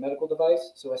software as a medical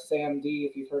device. So a SAMD,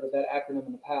 if you've heard of that acronym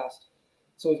in the past.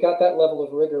 So we've got that level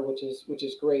of rigor, which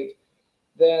is great.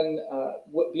 Then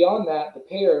beyond that, the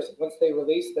payers, once they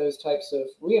release those types of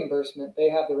reimbursement, they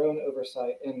have their own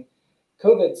oversight. And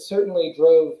COVID certainly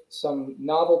drove some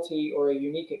novelty or a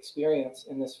unique experience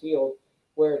in this field,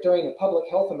 where during a public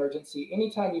health emergency,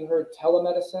 anytime you heard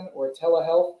telemedicine or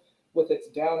telehealth with its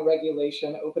down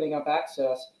regulation, opening up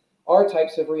access, our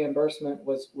types of reimbursement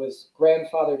was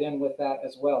grandfathered in with that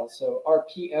as well. So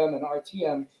RPM and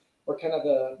RTM were kind of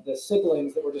the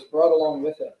siblings that were just brought along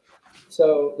with it.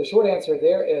 So the short answer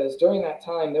there is, during that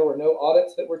time, there were no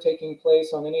audits that were taking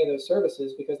place on any of those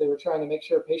services because they were trying to make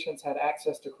sure patients had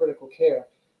access to critical care.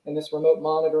 And this remote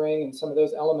monitoring and some of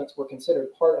those elements were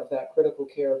considered part of that critical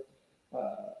care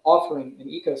offering and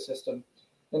ecosystem.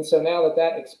 And so now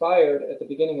that expired at the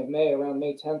beginning of May, around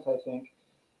May 10th, I think,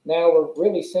 now we're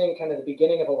really seeing kind of the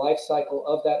beginning of a life cycle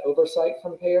of that oversight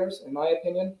from payers, in my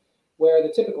opinion, where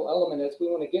the typical element is we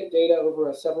want to get data over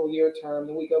a several-year term,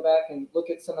 then we go back and look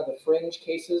at some of the fringe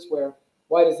cases where,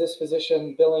 why is this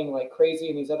physician billing like crazy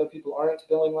and these other people aren't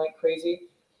billing like crazy?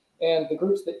 And the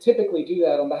groups that typically do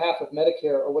that on behalf of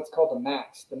Medicare are what's called the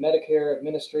MACs, the Medicare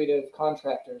Administrative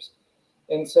Contractors.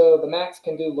 And so the MACs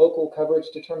can do local coverage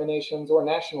determinations or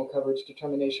national coverage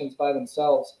determinations by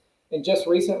themselves. And just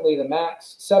recently, the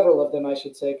MACs, several of them, I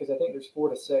should say, because I think there's 4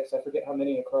 to 6, I forget how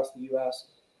many across the US,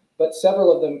 but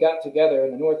several of them got together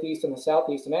in the Northeast and the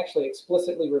Southeast and actually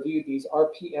explicitly reviewed these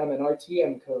RPM and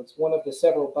RTM codes, one of the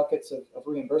several buckets of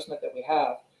reimbursement that we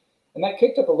have. And that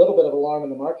kicked up a little bit of alarm in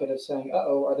the market of saying,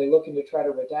 are they looking to try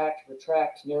to redact,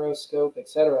 retract, narrow scope, et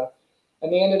cetera?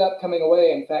 And they ended up coming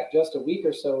away, in fact, just a week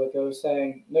or so ago,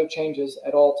 saying no changes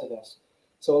at all to this.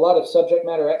 So a lot of subject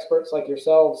matter experts like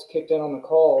yourselves kicked in on the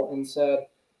call and said,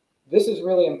 this is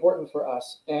really important for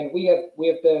us. And we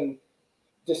have been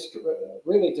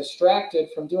really distracted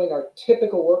from doing our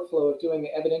typical workflow of doing the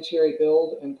evidentiary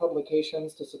build and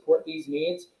publications to support these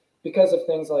needs because of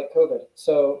things like COVID.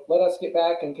 So let us get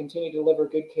back and continue to deliver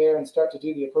good care and start to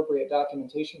do the appropriate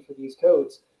documentation for these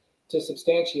codes to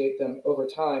substantiate them over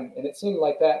time. And it seemed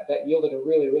like that yielded a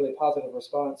really, really positive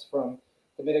response from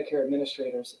the Medicare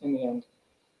administrators in the end.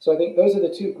 So I think those are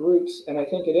the two groups, and I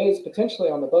think it is potentially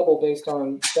on the bubble based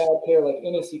on bad care like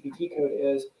any CPT code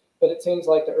is, but it seems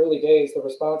like the early days, the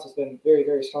response has been very,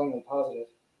 very strongly positive.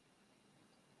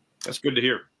 That's good to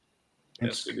hear.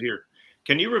 That's good to hear.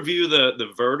 Can you review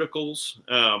the verticals?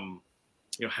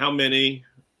 How many?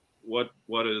 What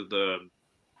are the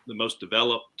most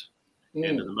developed?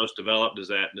 And the most developed, does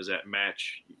that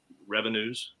match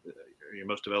revenues? Are you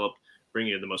most developed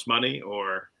bringing in the most money,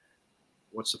 or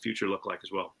what's the future look like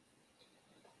as well?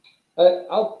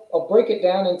 I'll break it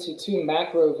down into 2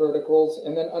 macro verticals,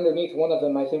 and then underneath one of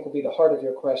them, I think, will be the heart of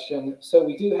your question. So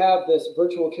we do have this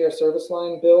virtual care service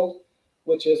line build,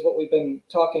 which is what we've been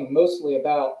talking mostly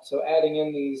about. So adding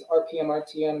in these RPM,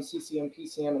 RTM, CCM,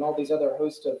 PCM, and all these other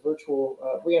host of virtual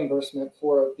reimbursement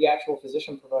for the actual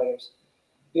physician providers.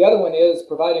 The other one is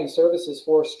providing services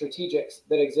for strategics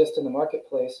that exist in the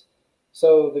marketplace.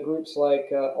 So the groups like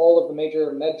all of the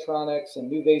major Medtronics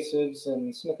and Nuvasives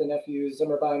and Smith & Nephews,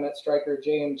 Zimmer Biomet, Stryker,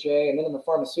 J&J, and then in the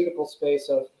pharmaceutical space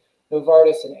of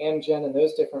Novartis and Amgen and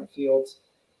those different fields.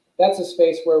 That's a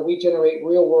space where we generate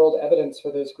real-world evidence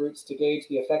for those groups to gauge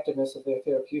the effectiveness of their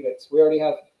therapeutics. We already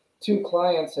have 2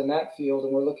 clients in that field,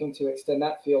 and we're looking to extend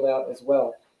that field out as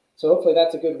well. So hopefully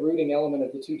that's a good rooting element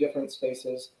of the 2 different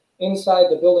spaces. Inside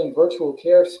the building virtual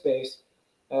care space,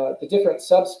 the different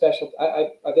subspecialty,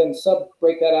 I then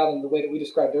break that out in the way that we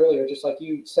described earlier, just like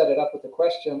you set it up with the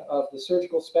question of the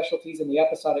surgical specialties and the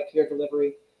episodic care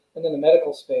delivery, and then the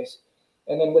medical space.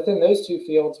 And then within those 2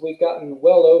 fields, we've gotten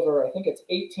well over, I think it's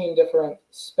 18 different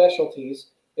specialties,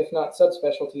 if not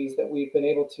subspecialties, that we've been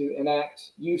able to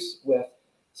enact use with.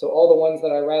 So all the ones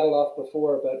that I rattled off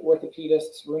before, but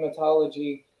orthopedists,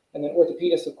 rheumatology, and then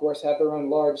orthopedists, of course, have their own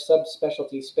large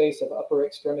subspecialty space of upper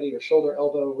extremity or shoulder,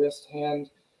 elbow, wrist, hand.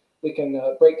 We can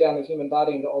break down the human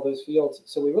body into all those fields.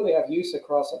 So we really have use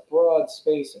across a broad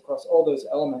space, across all those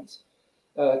elements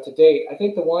to date. I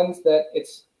think the ones that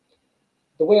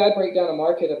the way I break down a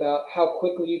market about how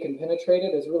quickly you can penetrate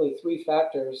it is really 3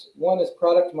 factors. One is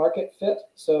product market fit.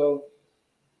 So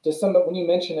when you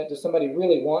mention it, does somebody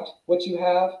really want what you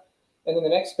have? And then the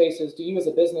next space is, do you as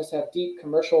a business have deep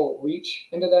commercial reach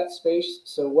into that space?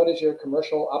 So what is your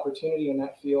commercial opportunity in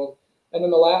that field? And then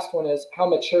the last one is, how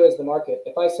mature is the market?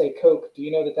 If I say Coke, do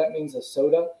you know that means a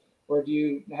soda? Or do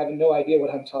you have no idea what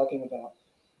I'm talking about?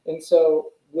 And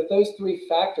so with those 3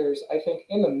 factors, I think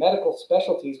in the medical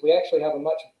specialties, we actually have a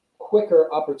much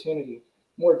quicker opportunity,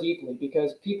 more deeply,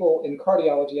 because people in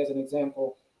cardiology, as an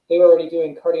example, they were already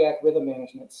doing cardiac rhythm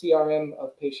management, CRM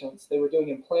of patients. They were doing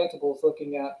implantables,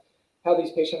 looking at how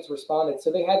these patients responded.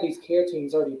 So they had these care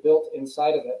teams already built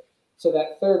inside of it. So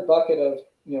that third bucket of,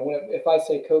 if I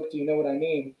say Coke, do you know what I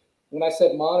mean? When I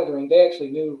said monitoring, they actually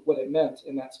knew what it meant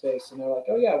in that space. And they're like,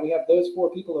 oh yeah, we have those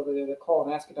 4 people over there that call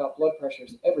and ask about blood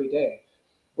pressures every day.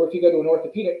 Or if you go to an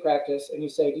orthopedic practice and you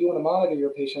say, do you want to monitor your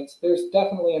patients? There's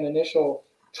definitely an initial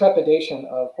trepidation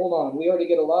of, hold on, we already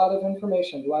get a lot of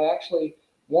information. Do I actually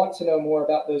want to know more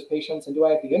about those patients? And do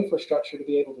I have the infrastructure to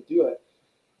be able to do it?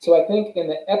 So I think in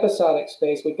the episodic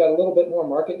space, we've got a little bit more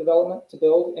market development to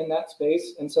build in that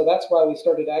space. And so that's why we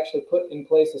started to actually put in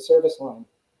place a service line,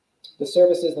 the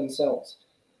services themselves,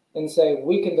 and say,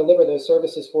 we can deliver those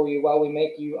services for you while we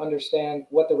make you understand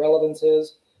what the relevance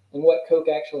is and what Coke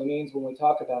actually means when we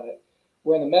talk about it.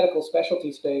 Where in the medical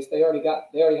specialty space, they already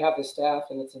have the staff,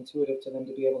 and it's intuitive to them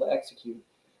to be able to execute.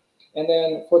 And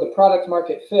then for the product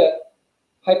market fit,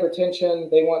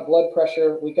 hypertension, they want blood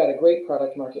pressure. We've got a great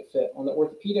product market fit. On the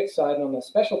orthopedic side and on the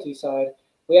specialty side,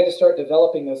 we had to start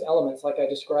developing those elements like I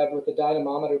described with the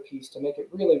dynamometer piece to make it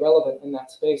really relevant in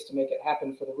that space, to make it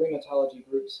happen for the rheumatology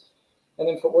groups. And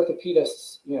then for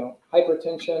orthopedists,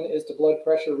 hypertension is to blood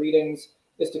pressure readings,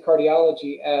 is to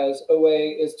cardiology, as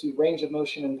OA is to range of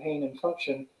motion and pain and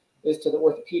function is to the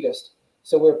orthopedist.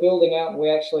 So we're building out, and we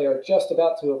actually are just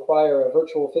about to acquire a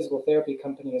virtual physical therapy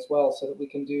company as well, so that we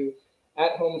can do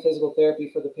at-home physical therapy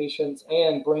for the patients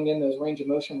and bring in those range of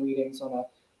motion readings on a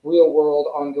real-world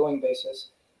ongoing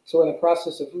basis. So we're in the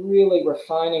process of really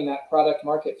refining that product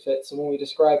market fit. So when we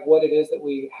describe what it is that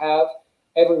we have,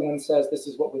 everyone says this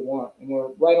is what we want. And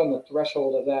we're right on the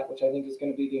threshold of that, which I think is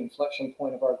going to be the inflection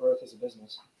point of our growth as a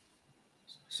business.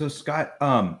 So Scott,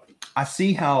 I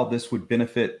see how this would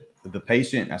benefit the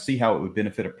patient. I see how it would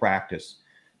benefit a practice,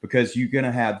 because you're going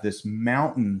to have this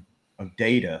mountain of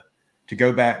data to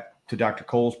go back to Dr.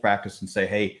 Cole's practice and say,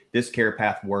 hey, this care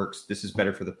path works. This is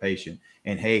better for the patient.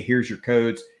 And hey, here's your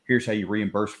codes. Here's how you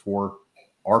reimburse for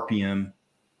RPM,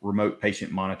 remote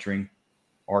patient monitoring,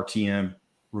 RTM,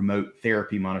 remote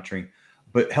therapy monitoring.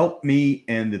 But help me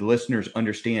and the listeners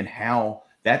understand how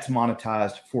that's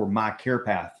monetized for MICARE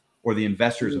path or the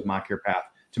investors of MICARE path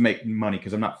to make money,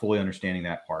 because I'm not fully understanding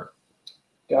that part.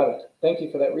 Got it. Thank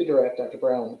you for that redirect, Dr.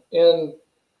 Brown.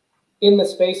 In the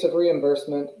space of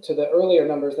reimbursement, to the earlier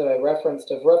numbers that I referenced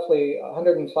of roughly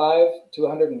 $105 to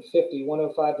 $150,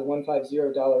 $105 to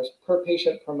 $150 per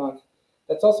patient per month,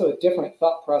 that's also a different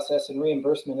thought process in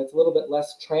reimbursement. It's a little bit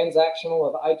less transactional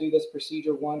of, I do this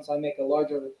procedure once, I make a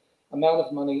larger amount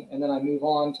of money, and then I move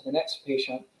on to the next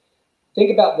patient. Think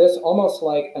about this almost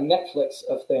like a Netflix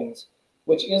of things,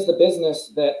 which is the business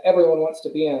that everyone wants to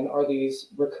be in, are these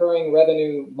recurring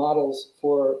revenue models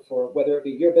for whether it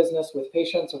be your business with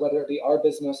patients or whether it be our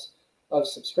business of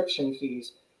subscription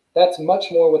fees. That's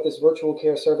much more what this virtual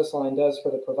care service line does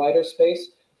for the provider space,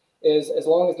 is as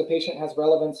long as the patient has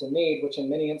relevance and need, which in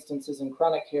many instances in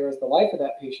chronic care is the life of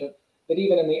that patient, but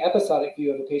even in the episodic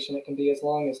view of the patient, it can be as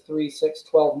long as 3, 6,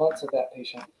 12 months of that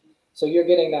patient. So you're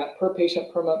getting that per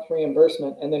patient per month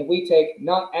reimbursement, and then we take,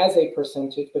 not as a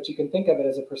percentage, but you can think of it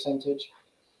as a percentage,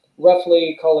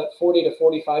 roughly call it 40 to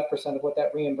 45% of what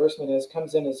that reimbursement is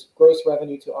comes in as gross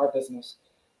revenue to our business.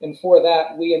 And for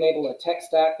that, we enable a tech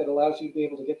stack that allows you to be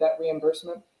able to get that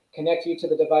reimbursement, connect you to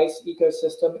the device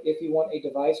ecosystem if you want a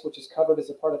device, which is covered as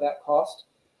a part of that cost,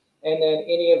 and then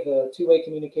any of the two-way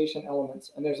communication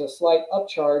elements. And there's a slight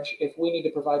upcharge if we need to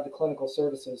provide the clinical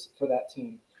services for that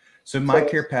team. So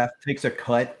MICARE path takes a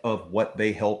cut of what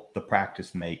they help the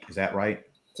practice make. Is that right?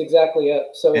 That's exactly it.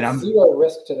 So it's zero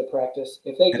risk to the practice.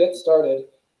 If they get started,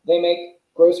 they make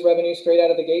gross revenue straight out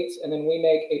of the gates, and then we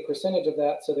make a percentage of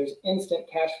that. So there's instant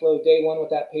cash flow day one with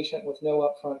that patient with no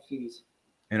upfront fees.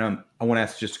 And I want to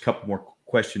ask just a couple more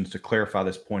questions to clarify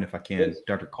this point, if I can, please.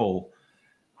 Dr. Cole.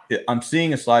 I'm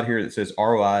seeing a slide here that says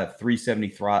ROI of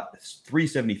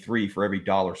 $373 for every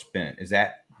dollar spent. Is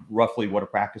that roughly what a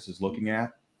practice is looking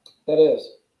at? That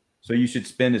is. So you should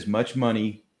spend as much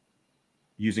money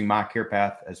using MICARE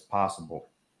path as possible.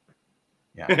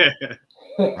 Yeah.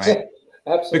 Right?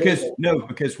 Absolutely.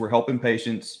 Because we're helping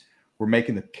patients, we're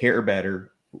making the care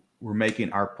better, we're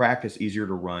making our practice easier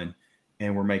to run,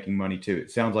 and we're making money too. It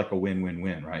sounds like a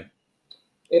win-win-win, right?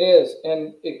 It is.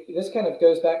 And this kind of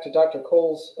goes back to Dr.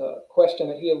 Cole's question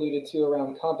that he alluded to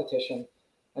around competition.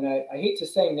 And I hate to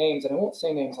say names, and I won't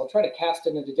say names. I'll try to cast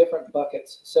it into different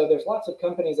buckets. So there's lots of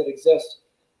companies that exist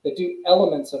that do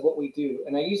elements of what we do.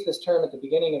 And I used this term at the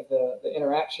beginning of the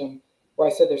interaction where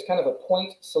I said there's kind of a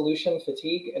point solution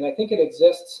fatigue. And I think it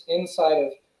exists inside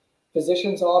of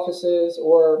physicians' offices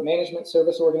or management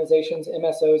service organizations,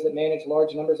 MSOs that manage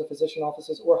large numbers of physician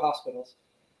offices, or hospitals,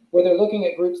 where they're looking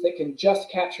at groups that can just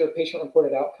capture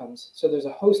patient-reported outcomes. So there's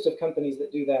a host of companies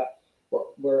that do that,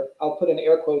 where I'll put in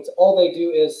air quotes, all they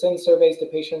do is send surveys to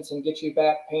patients and get you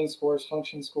back pain scores,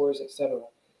 function scores, etc.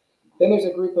 Then there's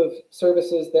a group of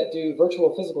services that do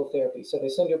virtual physical therapy. So they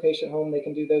send your patient home, they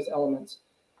can do those elements.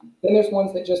 Then there's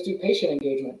ones that just do patient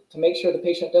engagement to make sure the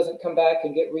patient doesn't come back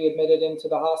and get readmitted into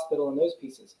the hospital and those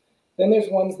pieces. Then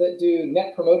there's ones that do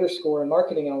net promoter score and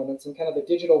marketing elements and kind of the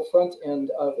digital front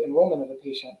end of enrollment of a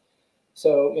patient.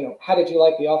 So, how did you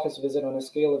like the office visit on a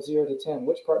scale of 0 to 10?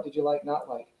 Which part did you like, not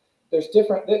like? There's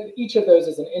different, each of those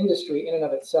is an industry in and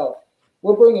of itself.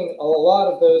 We're bringing a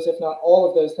lot of those, if not all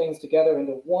of those things together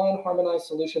into one harmonized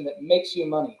solution that makes you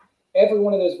money. Every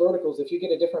one of those verticals, if you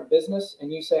get a different business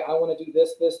and you say, I want to do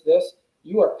this,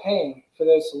 you are paying for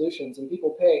those solutions, and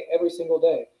people pay every single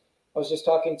day. I was just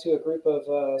talking to a group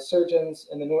of surgeons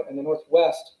in the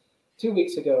Northwest 2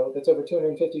 weeks ago. That's over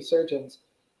 250 surgeons.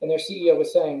 And their CEO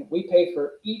was saying, we pay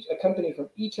for a company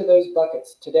from each of those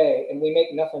buckets today, and we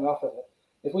make nothing off of it.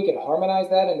 If we could harmonize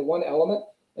that into one element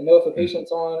and know if a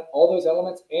patient's on all those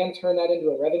elements and turn that into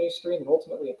a revenue stream and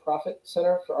ultimately a profit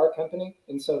center for our company.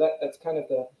 And so that's kind of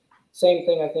the same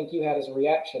thing I think you had as a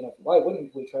reaction of why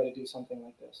wouldn't we try to do something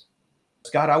like this?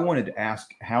 Scott, I wanted to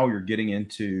ask how you're getting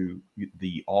into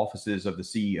the offices of the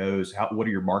CEOs. What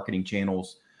are your marketing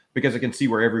channels? Because I can see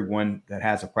where everyone that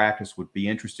has a practice would be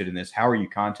interested in this. How are you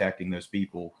contacting those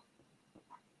people?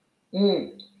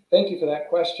 Thank you for that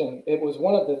question. It was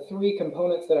one of the three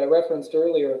components that I referenced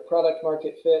earlier: product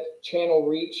market fit, channel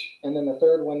reach, and then the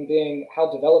third one being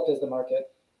how developed is the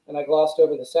market. And I glossed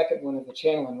over the second one of the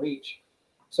channel and reach.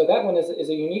 So that one is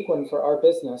a unique one for our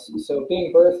business. So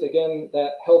being birthed, again,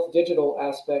 that health digital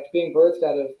aspect, being birthed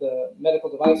out of the medical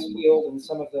device field and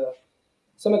some of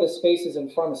the spaces in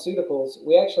pharmaceuticals,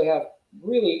 we actually have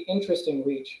really interesting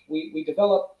reach. We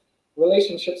develop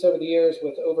relationships over the years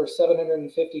with over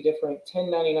 750 different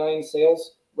 1099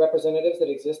 sales representatives that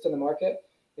exist in the market.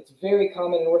 It's very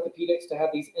common in orthopedics to have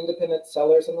these independent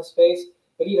sellers in the space,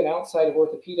 but even outside of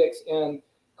orthopedics and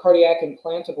cardiac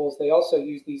implantables, they also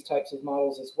use these types of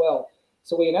models as well.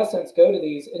 So we, in essence, go to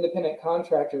these independent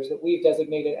contractors that we've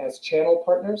designated as channel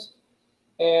partners,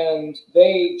 and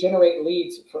they generate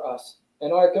leads for us.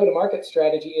 And our go-to-market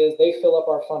strategy is they fill up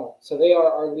our funnel. So they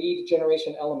are our lead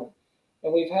generation element.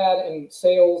 And we've had in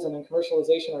sales and in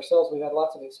commercialization ourselves, we've had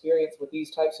lots of experience with these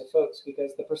types of folks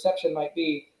because the perception might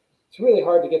be it's really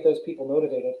hard to get those people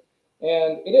motivated.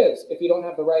 And it is if you don't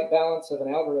have the right balance of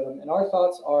an algorithm. And our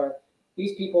thoughts are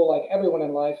these people, like everyone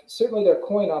in life, certainly they're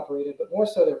coin operated, but more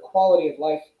so their quality of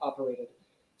life operated.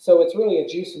 So it's really a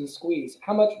juice and squeeze.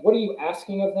 What are you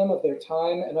asking of them, of their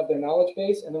time and of their knowledge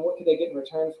base? And then what could they get in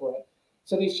return for it?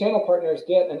 So these channel partners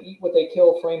get an eat what they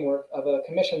kill framework of a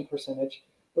commission percentage,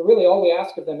 but really all we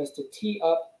ask of them is to tee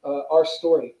up our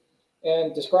story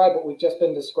and describe what we've just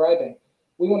been describing.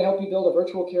 We want to help you build a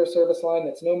virtual care service line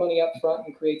that's no money up front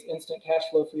and creates instant cash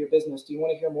flow for your business. Do you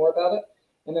want to hear more about it?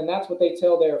 And then that's what they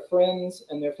tell their friends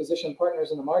and their physician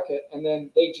partners in the market. And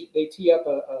then they tee up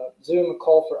a Zoom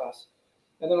call for us.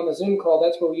 And then on the Zoom call,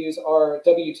 that's where we use our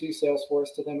W-2 sales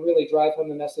force to then really drive home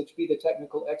the message, be the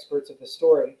technical experts of the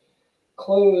story,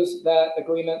 close that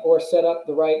agreement or set up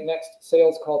the right next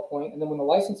sales call point. And then when the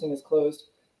licensing is closed,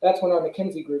 that's when our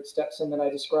McKinsey group steps in that I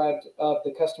described of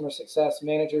the customer success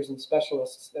managers and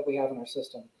specialists that we have in our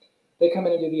system. They come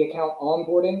in and do the account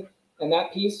onboarding and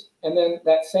that piece. And then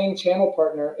that same channel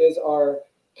partner is our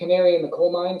canary in the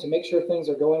coal mine to make sure things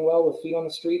are going well with feet on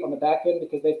the street on the back end,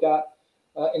 because they've got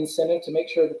incentive to make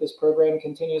sure that this program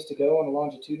continues to go on a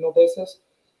longitudinal basis.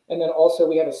 And then also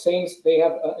they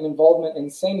have an involvement in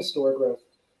same store growth.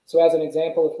 So as an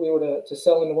example, if we were to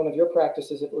sell into one of your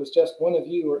practices, if it was just one of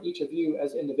you or each of you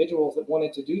as individuals that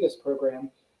wanted to do this program,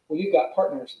 well, you've got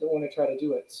partners that want to try to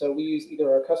do it. So we use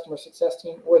either our customer success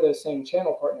team or those same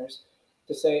channel partners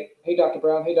to say, hey, Dr.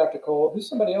 Brown, hey, Dr. Cole, who's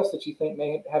somebody else that you think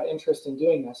may have interest in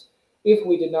doing this if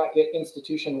we did not get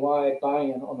institution-wide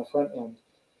buy-in on the front end.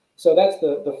 So that's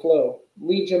the flow.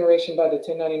 Lead generation by the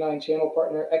 1099 channel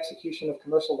partner, execution of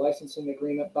commercial licensing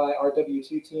agreement by our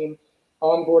W-2 team,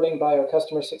 onboarding by our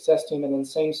customer success team, and then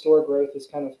same store growth is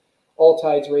kind of all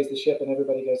tides raise the ship and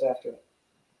everybody goes after it.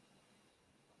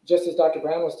 Just as Dr.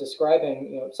 Brown was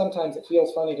describing, sometimes it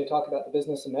feels funny to talk about the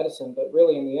business of medicine, but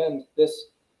really in the end, this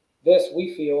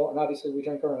we feel, and obviously we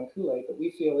drink our own Kool-Aid, but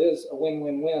we feel is a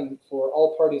win-win-win for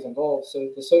all parties involved. So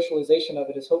the socialization of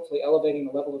it is hopefully elevating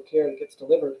the level of care that gets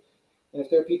delivered. And if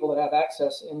there are people that have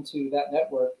access into that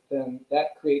network, then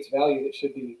that creates value that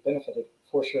should be benefited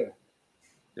for sure.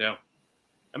 Yeah.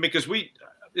 I mean, because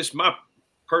it's my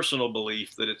personal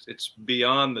belief that it's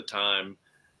beyond the time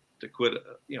to quit,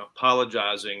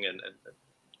 apologizing and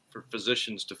for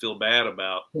physicians to feel bad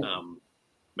about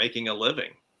making a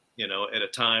living, at a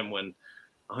time when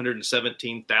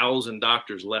 117,000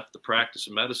 doctors left the practice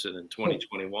of medicine in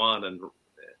 2021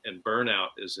 and burnout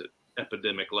is at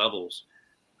epidemic levels.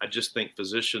 I just think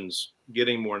physicians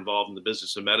getting more involved in the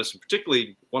business of medicine,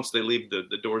 particularly once they leave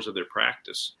the doors of their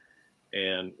practice,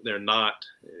 and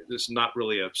this is not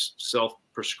really a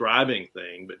self-prescribing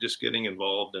thing, but just getting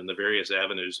involved in the various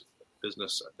avenues of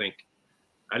business.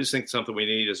 I just think something we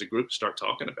need as a group to start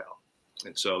talking about.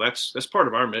 And so that's part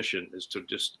of our mission is to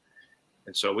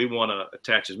and so we want to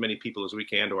attach as many people as we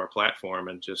can to our platform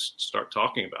and just start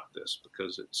talking about this,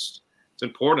 because it's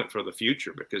important for the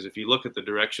future. Because if you look at the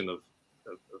direction of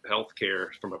healthcare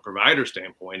from a provider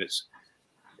standpoint,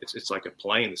 it's like a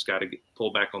plane that's got to get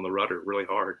pulled back on the rudder really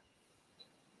hard.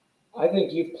 I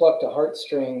think you've plucked a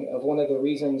heartstring of one of the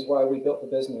reasons why we built the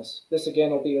business. This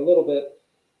again will be a little bit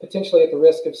potentially at the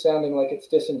risk of sounding like it's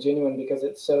disingenuous because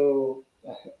it's so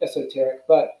esoteric,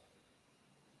 but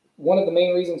one of the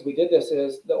main reasons we did this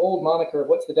is the old moniker of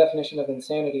what's the definition of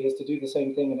insanity is to do the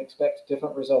same thing and expect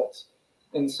different results.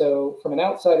 And so from an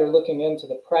outsider looking into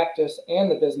the practice and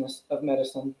the business of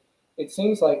medicine, it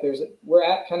seems like we're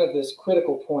at kind of this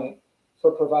critical point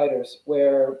for providers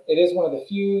where it is one of the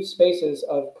few spaces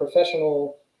of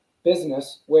professional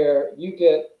business where you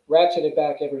get ratcheted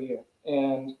back every year.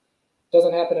 And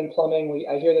doesn't happen in plumbing.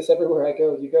 I hear this everywhere I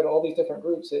go. You go to all these different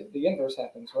groups, the inverse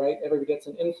happens, right? Everybody gets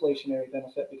an inflationary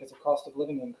benefit because of cost of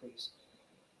living increase.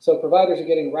 So providers are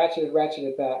getting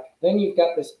ratcheted back. Then you've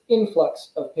got this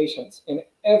influx of patients in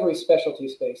every specialty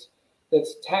space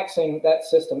that's taxing that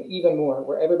system even more,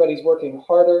 where everybody's working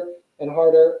harder and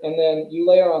harder. And then you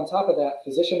layer on top of that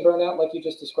physician burnout, like you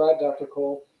just described, Dr.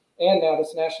 Cole, and now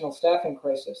this national staffing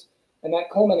crisis. And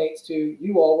that culminates to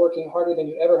you all working harder than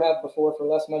you ever have before for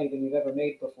less money than you've ever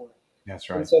made before. That's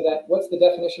right. And so what's the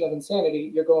definition of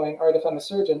insanity? You're going, all right, if I'm a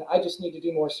surgeon, I just need to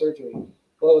do more surgery.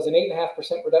 Well, it was an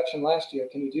 8.5% reduction last year.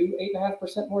 Can you do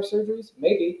 8.5% more surgeries?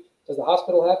 Maybe. Does the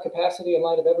hospital have capacity in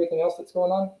light of everything else that's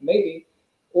going on? Maybe.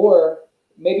 Or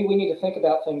maybe we need to think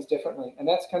about things differently. And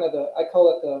that's kind of I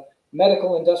call it the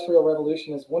medical industrial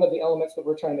revolution, is one of the elements that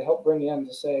we're trying to help bring in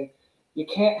to say, you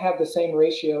can't have the same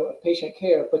ratio of patient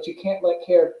care, but you can't let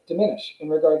care diminish in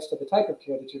regards to the type of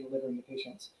care that you're delivering to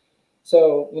patients.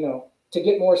 So, to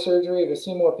get more surgery or to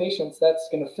see more patients, that's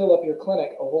going to fill up your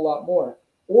clinic a whole lot more.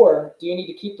 Or do you need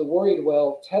to keep the worried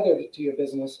well tethered to your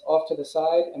business off to the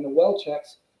side and the well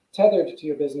checks tethered to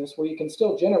your business where you can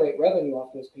still generate revenue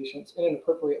off those patients in an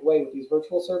appropriate way with these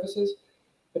virtual services,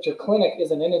 but your clinic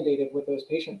isn't inundated with those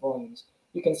patient volumes?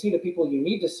 You can see the people you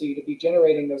need to see to be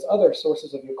generating those other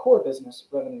sources of your core business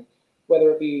revenue, whether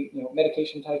it be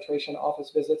medication titration,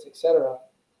 office visits, etc.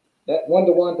 That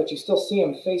one-to-one, but you still see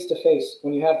them face-to-face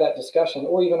when you have that discussion,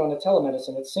 or even on a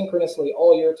telemedicine. It's synchronously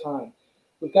all your time.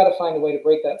 We've got to find a way to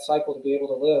break that cycle to be able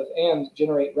to live and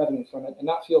generate revenue from it and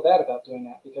not feel bad about doing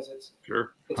that, because it's 100%.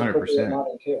 appropriate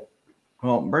modern care.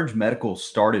 Well, Merge Medical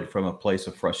started from a place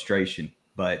of frustration,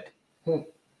 but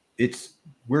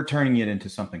we're turning it into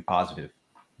something positive.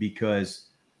 Because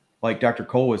like Dr.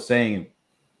 Cole was saying,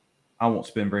 I won't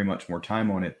spend very much more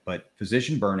time on it, but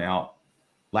physician burnout,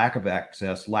 lack of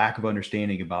access, lack of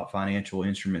understanding about financial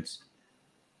instruments,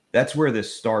 that's where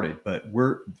this started. But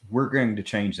we're going to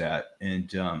change that.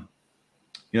 And,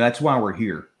 that's why we're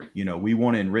here. We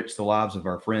want to enrich the lives of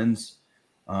our friends,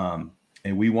 and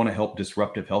we want to help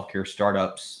disruptive healthcare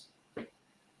startups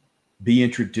be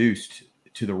introduced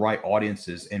to the right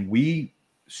audiences. And we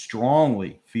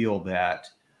strongly feel that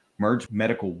Merge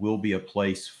Medical will be a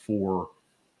place for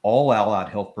all allied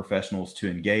health professionals to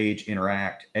engage,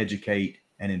 interact, educate,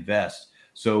 and invest.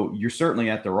 So you're certainly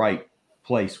at the right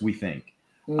place, we think.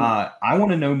 I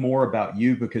want to know more about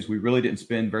you, because we really didn't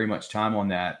spend very much time on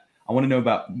that. I want to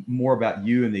know more about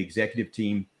you and the executive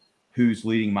team who's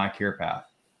leading MICARE Path.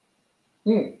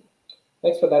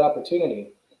 Thanks for that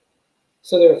opportunity.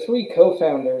 So there are 3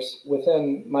 co-founders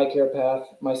within MICARE Path: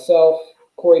 myself,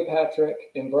 Corey Patrick,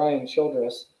 and Brian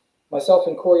Childress. Myself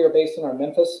and Corey are based in our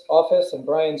Memphis office, and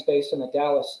Brian's based in the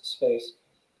Dallas space.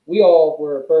 We all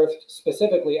were birthed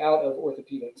specifically out of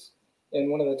orthopedics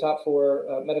in one of the top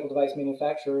 4 medical device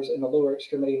manufacturers in the lower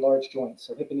extremity large joints,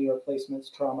 so hip and knee replacements,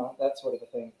 trauma, that sort of a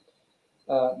thing.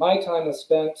 My time was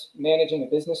spent managing a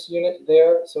business unit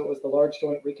there, so it was the large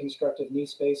joint reconstructive knee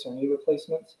space or knee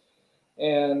replacements.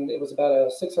 And it was about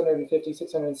a $650,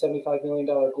 $675 million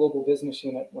global business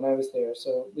unit when I was there.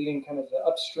 So leading kind of the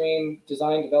upstream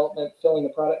design development, filling the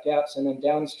product gaps, and then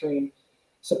downstream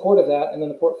support of that, and then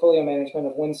the portfolio management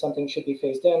of when something should be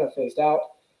phased in or phased out.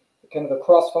 Kind of a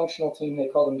cross-functional team, they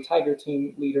call them Tiger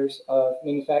Team leaders of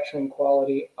manufacturing,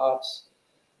 quality, ops,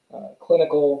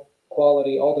 clinical,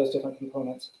 quality, all those different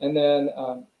components. And then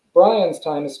Brian's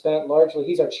time is spent largely,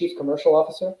 he's our chief commercial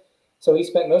officer. So he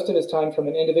spent most of his time from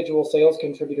an individual sales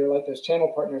contributor, like those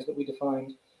channel partners that we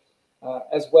defined,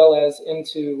 as well as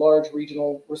into large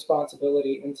regional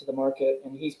responsibility into the market.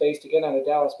 And he's based again out of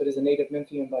Dallas, but is a native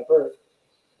Memphian by birth.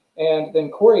 And then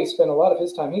Corey spent a lot of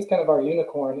his time, he's kind of our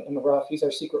unicorn in the rough. He's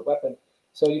our secret weapon.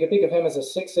 So you can think of him as a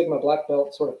Six Sigma black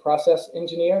belt sort of process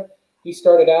engineer. He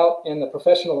started out in the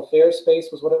professional affairs space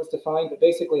was what it was defined, but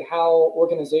basically how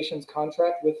organizations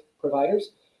contract with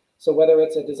providers. So whether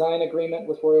it's a design agreement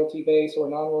with royalty base or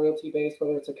non-royalty based,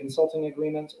 whether it's a consulting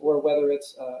agreement or whether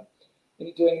it's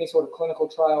doing any sort of clinical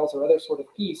trials or other sort of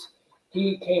piece,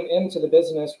 he came into the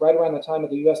business right around the time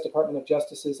of the U.S. Department of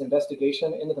Justice's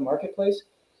investigation into the marketplace.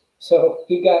 So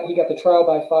he got the trial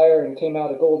by fire and came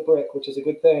out a gold brick, which is a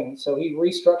good thing. So he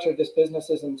restructured this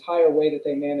business's entire way that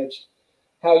they managed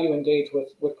how you engage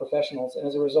with professionals. And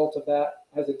as a result of that,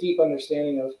 has a deep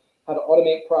understanding of how to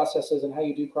automate processes and how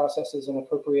you do processes in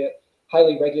appropriate,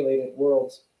 highly regulated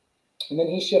worlds. And then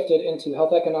he shifted into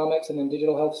health economics and then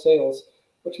digital health sales,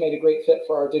 which made a great fit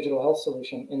for our digital health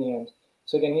solution in the end.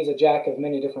 So again, he's a jack of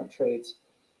many different trades.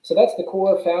 So that's the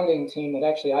core founding team that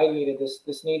actually ideated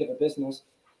this need of a business.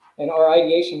 And our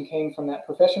ideation came from that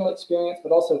professional experience,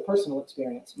 but also personal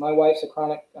experience. My wife's a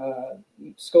chronic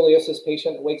scoliosis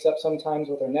patient that wakes up sometimes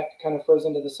with her neck kind of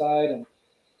frozen to the side. And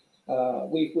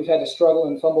we've had to struggle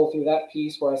and fumble through that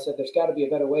piece where I said there's got to be a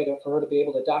better way for her to be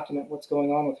able to document what's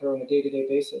going on with her on a day-to-day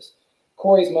basis.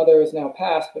 Corey's mother is now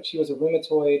passed, but she was a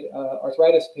rheumatoid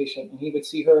arthritis patient, and he would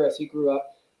see her as he grew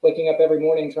up, waking up every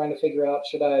morning trying to figure out,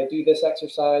 should I do this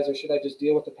exercise or should I just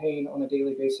deal with the pain on a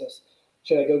daily basis?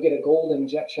 Should I go get a gold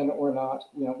injection or not?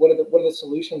 What are the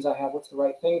solutions I have? What's the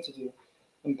right thing to do?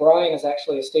 And Brian is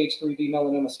actually a stage 3B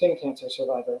melanoma skin cancer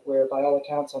survivor, where by all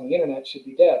accounts on the internet should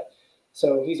be dead.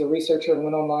 So he's a researcher and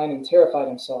went online and terrified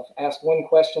himself, asked one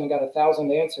question and got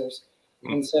 1,000 answers,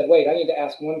 and said, wait, I need to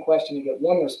ask one question and get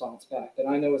one response back that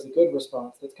I know is a good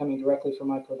response that's coming directly from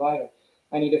my provider.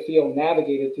 I need to feel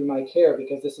navigated through MICARE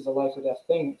because this is a life or death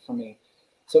thing for me.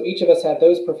 So each of us had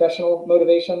those professional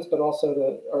motivations, but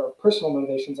also or personal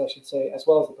motivations, I should say, as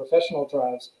well as the professional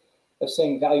drives of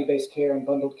seeing value-based care and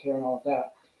bundled care and all of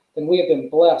that. Then we have been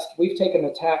blessed. We've taken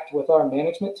the tact with our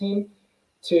management team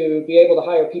to be able to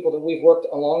hire people that we've worked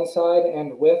alongside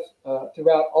and with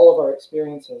throughout all of our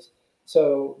experiences.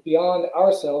 So beyond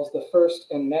ourselves, the first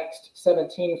and next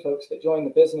 17 folks that joined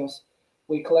the business,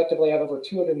 we collectively have over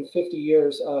 250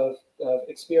 years of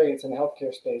experience in the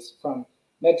healthcare space, from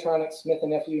Medtronic, Smith &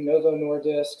 Nephew, Novo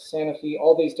Nordisk, Sanofi,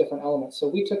 all these different elements. So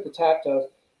we took the tact of,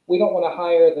 we don't want to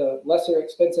hire the lesser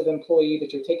expensive employee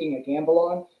that you're taking a gamble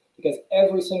on, because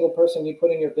every single person you put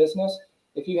in your business,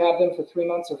 if you have them for 3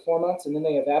 months or 4 months and then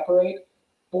they evaporate,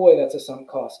 boy, that's a sunk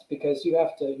cost, because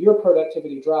your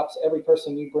productivity drops every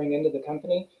person you bring into the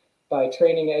company by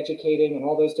training, educating, and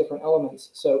all those different elements.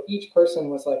 So each person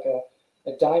was like a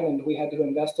diamond we had to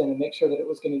invest in and make sure that it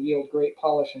was going to yield great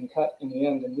polish and cut in the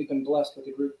end. And we've been blessed with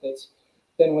a group that's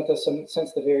been with us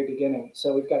since the very beginning.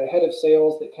 So we've got a head of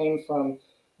sales that came from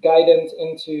Guidance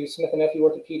into Smith & Nephew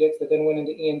Orthopedics that then went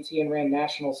into ENT and ran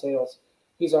national sales.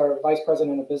 He's our vice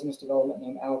president of business development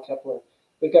named Al Kepler.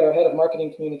 We've got our head of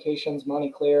marketing communications,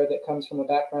 Monty Claire, that comes from a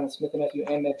background of Smith & Nephew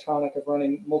and Medtronic of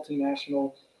running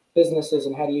multinational businesses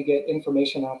and how do you get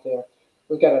information out there.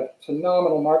 We've got a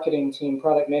phenomenal marketing team,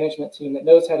 product management team that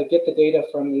knows how to get the data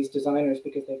from these designers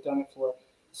because they've done it for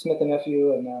Smith &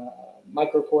 Nephew and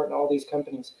Microport and all these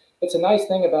companies. It's a nice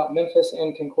thing about Memphis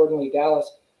and concordantly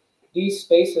Dallas. These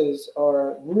spaces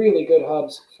are really good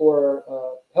hubs for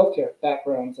healthcare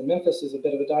backgrounds. And Memphis is a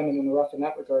bit of a diamond in the rough in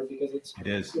that regard because it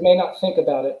is. You may not think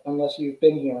about it unless you've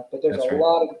been here, but there's a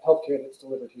lot of healthcare that's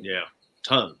delivered here. Yeah,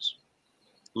 tons.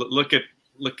 Look at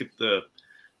the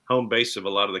home base of a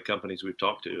lot of the companies we've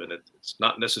talked to, and it's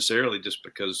not necessarily just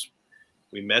because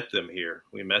we met them here.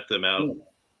 We met them out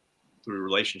through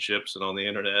relationships and on the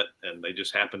internet, and they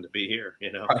just happened to be here,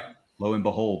 Right. Lo and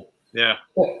behold. Yeah.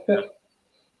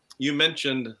 You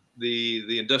mentioned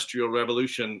the Industrial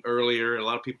Revolution earlier. A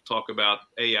lot of people talk about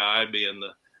AI being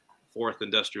the fourth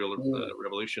industrial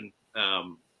revolution.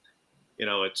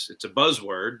 It's a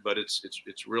buzzword, but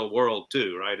it's real world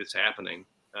too, right? It's happening.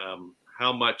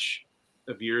 How much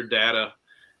of your data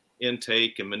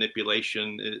intake and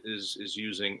manipulation is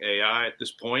using AI at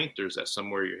this point, or is that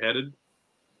somewhere you're headed?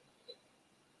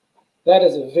 That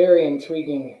is a very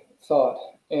intriguing thought.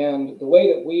 And the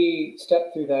way that we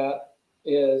step through that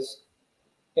is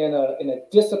in a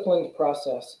disciplined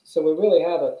process. So we really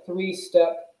have a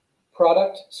 3-step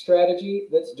product strategy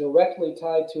that's directly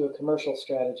tied to a commercial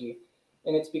strategy.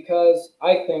 And it's because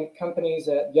I think companies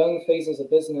at young phases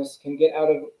of business can get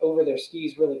over their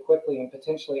skis really quickly and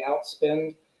potentially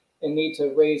outspend and need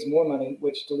to raise more money,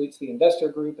 which dilutes the investor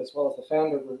group as well as the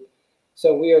founder group.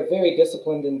 So we are very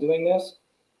disciplined in doing this.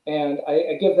 And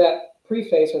I give that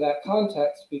preface or that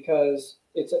context because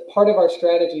it's a part of our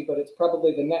strategy, but it's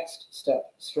probably the next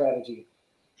step strategy.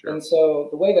 Sure. And so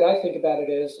the way that I think about it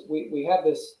is we have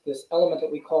this element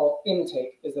that we call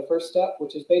intake is the first step,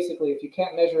 which is basically if you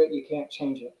can't measure it, you can't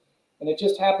change it. And it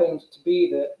just happened to be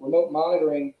that remote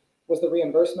monitoring was the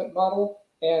reimbursement model,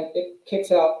 and it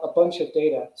kicks out a bunch of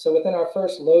data. So within our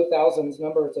first low thousands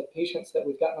numbers of patients that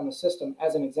we've gotten on the system,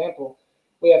 as an example,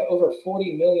 we have over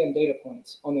 40 million data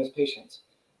points on those patients,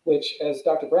 which, as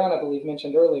Dr. Brown, I believe,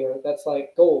 mentioned earlier, that's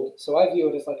like gold. So I view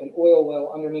it as like an oil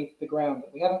well underneath the ground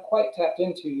that we haven't quite tapped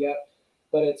into yet,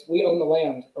 but we own the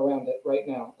land around it right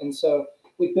now. And so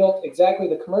we built exactly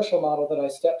the commercial model that I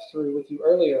stepped through with you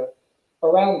earlier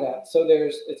around that. So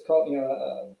it's called,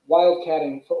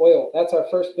 wildcatting for oil. That's our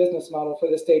first business model for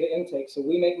this data intake. So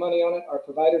we make money on it. Our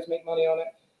providers make money on it.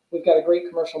 We've got a great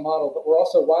commercial model, but we're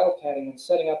also wildcatting and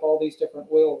setting up all these different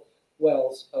oil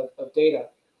wells of data.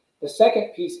 The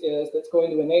second piece that's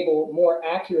going to enable more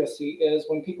accuracy is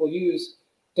when people use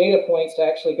data points to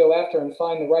actually go after and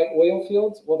find the right oil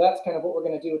fields. Well, that's kind of what we're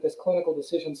going to do with this clinical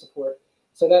decision support.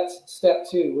 So that's step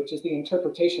 2, which is the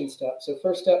interpretation step. So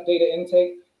first step, data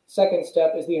intake. Second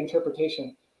step is the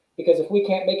interpretation. Because if we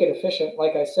can't make it efficient,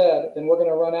 like I said, then we're going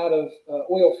to run out of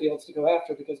oil fields to go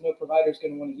after because no provider is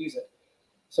going to want to use it.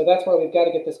 So that's why we've got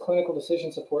to get this clinical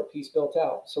decision support piece built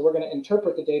out. So we're going to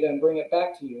interpret the data and bring it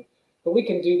back to you. But we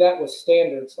can do that with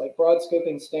standards, like broad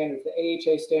scoping standards, the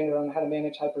AHA standard on how to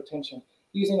manage hypertension,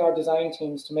 using our design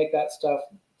teams to make that stuff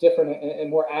different and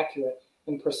more accurate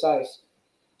and precise.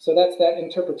 So that's that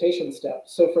interpretation step.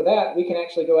 So for that, we can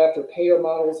actually go after payer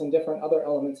models and different other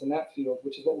elements in that field,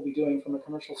 which is what we'll be doing from a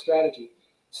commercial strategy.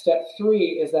 Step 3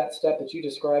 is that step that you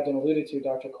described and alluded to,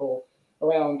 Dr. Cole,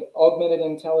 around augmented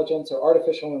intelligence or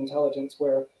artificial intelligence,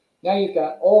 where now you've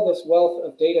got all this wealth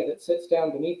of data that sits down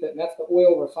beneath it, and that's the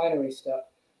oil refinery step.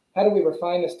 How do we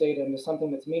refine this data into something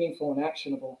that's meaningful and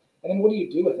actionable? And then what do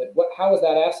you do with it? How is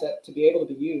that asset to be able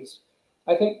to be used?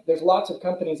 I think there's lots of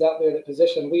companies out there that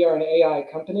position, we are an AI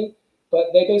company, but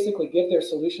they basically give their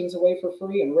solutions away for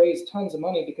free and raise tons of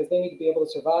money because they need to be able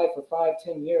to survive for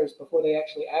 5-10 years before they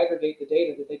actually aggregate the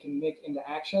data that they can make into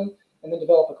action and then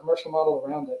develop a commercial model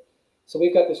around it. So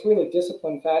we've got this really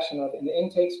disciplined fashion of, in the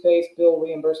intake space, bill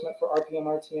reimbursement for RPM,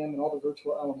 RTM, and all the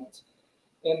virtual elements.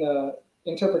 In the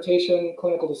interpretation,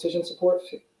 clinical decision support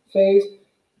phase,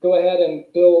 go ahead and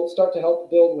start to help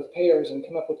build with payers and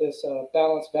come up with this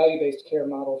balanced value-based care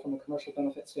model from a commercial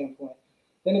benefit standpoint.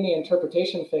 Then in the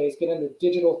interpretation phase, get into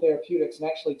digital therapeutics and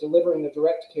actually delivering the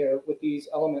direct care with these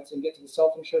elements and get to the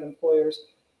self-insured employers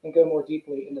and go more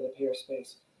deeply into the payer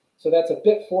space. So that's a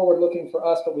bit forward-looking for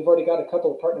us, but we've already got a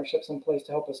couple of partnerships in place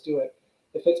to help us do it.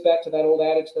 It fits back to that old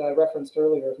adage that I referenced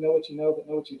earlier of know what you know, but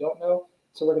know what you don't know.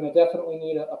 So we're going to definitely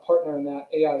need a partner in that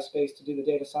AI space to do the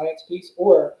data science piece,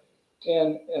 or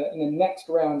in the next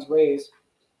round's raise,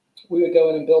 we would go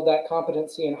in and build that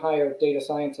competency and hire data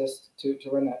scientists to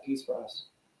run that piece for us.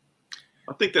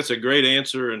 I think that's a great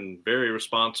answer and very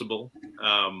responsible.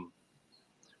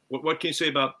 What can you say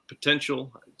about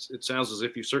potential? It sounds as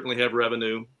if you certainly have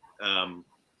revenue.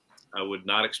 I would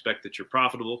not expect that you're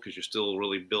profitable because you're still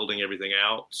really building everything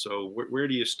out. So where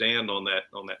do you stand on that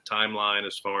timeline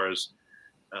as far as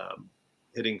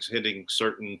hitting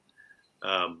certain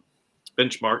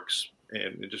benchmarks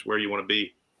and just where you want to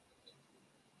be?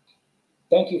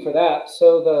 Thank you for that.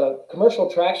 So the commercial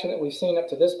traction that we've seen up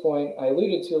to this point, I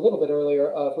alluded to a little bit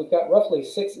earlier. We've got roughly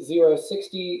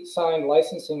 60 signed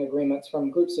licensing agreements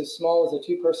from groups as small as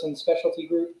a 2-person specialty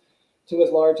group to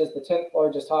as large as the 10th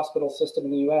largest hospital system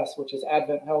in the U.S., which is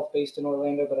Advent Health, based in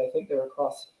Orlando, but I think they're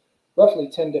across roughly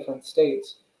 10 different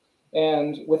states.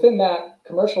 And within that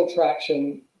commercial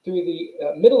traction, through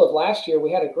the middle of last year,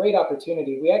 we had a great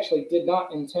opportunity. We actually did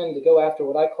not intend to go after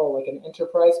what I call like an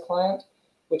enterprise client,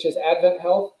 which is Advent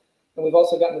Health. And we've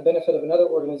also gotten the benefit of another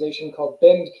organization called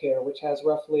MICARE, which has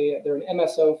they're an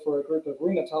MSO for a group of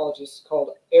rheumatologists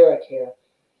called ARACare.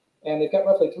 And they've got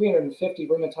roughly 350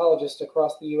 rheumatologists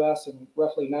across the US and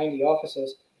roughly 90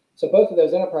 offices. So both of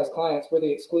those enterprise clients, we're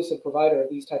the exclusive provider of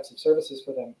these types of services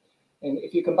for them. And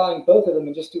if you combine both of them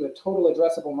and just do a total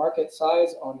addressable market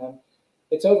size on them,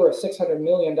 it's over a $600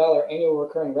 million annual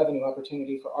recurring revenue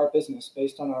opportunity for our business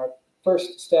based on our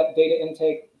first step data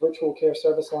intake virtual care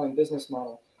service line business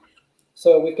model.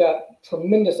 So we've got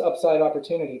tremendous upside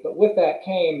opportunity, but with that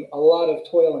came a lot of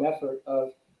toil and effort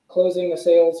of closing the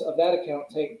sales of that account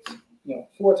takes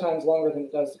 4 times longer than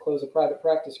it does to close a private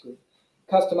practice group,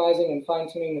 customizing and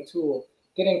fine-tuning the tool,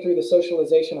 getting through the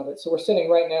socialization of it. So we're sitting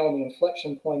right now in the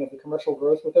inflection point of the commercial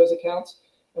growth with those accounts,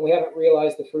 and we haven't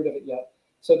realized the fruit of it yet.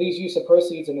 So these use of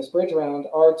proceeds in this bridge round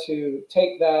are to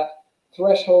take that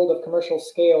threshold of commercial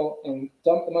scale and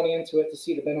dump the money into it to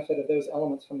see the benefit of those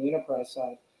elements from the enterprise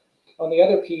side. On the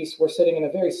other piece, we're sitting in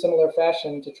a very similar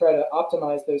fashion to try to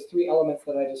optimize those three elements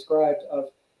that I described of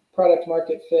product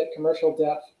market fit, commercial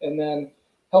depth, and then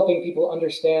helping people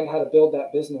understand how to build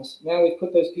that business. Now we've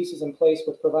put those pieces in place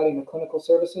with providing the clinical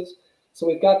services. So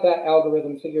we've got that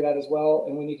algorithm figured out as well,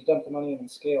 and we need to dump the money in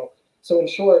and scale. So in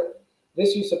short,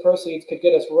 this use of proceeds could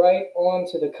get us right on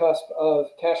to the cusp of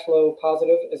cash flow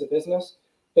positive as a business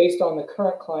based on the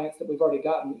current clients that we've already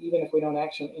gotten, even if we don't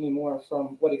action any more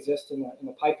from what exists in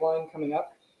the pipeline coming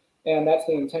up. And that's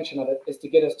the intention of it, is to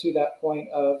get us to that point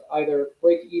of either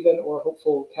break even or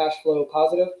hopeful cash flow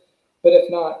positive. But if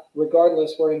not,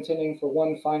 regardless, we're intending for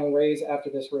one final raise after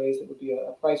this raise that would be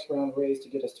a price round raise to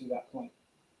get us to that point.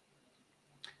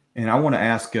 And I want to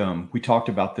ask, we talked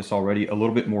about this already, a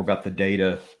little bit more about the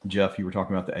data. Jeff, you were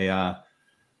talking about the AI.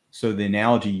 So the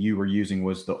analogy you were using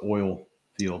was the oil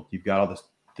field. You've got all this,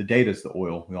 the data is the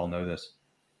oil. We all know this.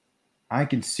 I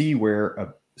can see where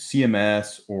a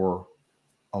CMS or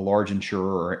a large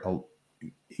insurer or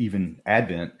even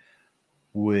Advent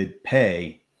would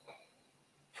pay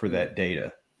for that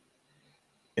data.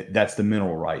 That's the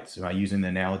mineral rights. Am I using the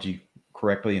analogy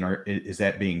correctly? And is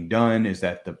that being done? Is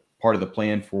that the part of the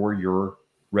plan for your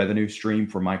revenue stream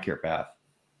for MICARE Path?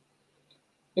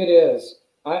 It is.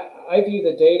 I view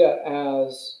the data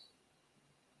as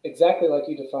exactly like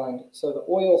you defined. So the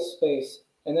oil space,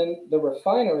 and then the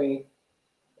refinery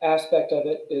aspect of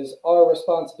it is our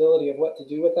responsibility of what to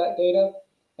do with that data.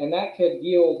 And that could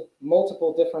yield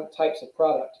multiple different types of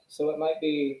product. So it might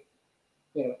be,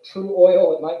 true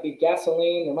oil, it might be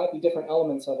gasoline, there might be different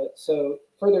elements of it. So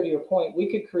further to your point,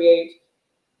 we could create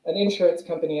an insurance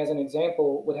company, as an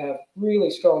example, would have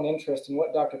really strong interest in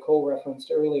what Dr. Cole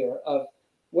referenced earlier of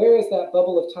where is that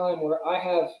bubble of time where I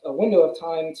have a window of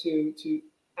time to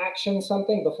action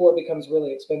something before it becomes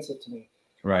really expensive to me.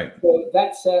 Right. So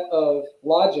that set of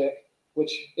logic,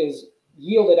 which is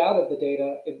yielded out of the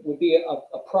data, it would be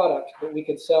a product that we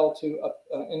could sell to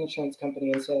an insurance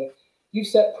company and say, you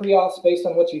set pre-auths based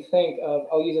on what you think of,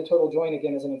 I'll use a total joint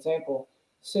again as an example,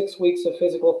 6 weeks of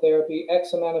physical therapy,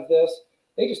 X amount of this.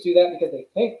 They just do that because they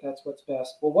think that's what's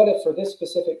best. Well, what if for this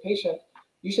specific patient,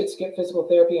 you should skip physical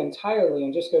therapy entirely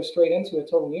and just go straight into a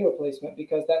total knee replacement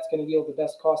because that's going to yield the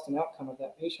best cost and outcome of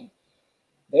that patient.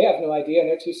 They have no idea and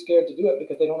they're too scared to do it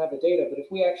because they don't have the data. But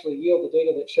if we actually yield the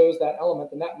data that shows that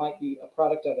element, then that might be a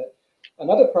product of it.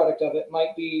 Another product of it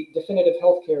might be Definitive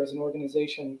Healthcare as an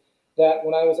organization that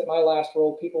when I was at my last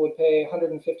role, people would pay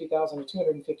 $150,000 to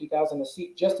 $250,000 a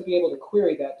seat just to be able to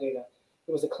query that data.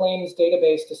 It was a claims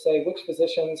database to say which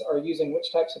physicians are using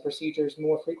which types of procedures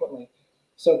more frequently.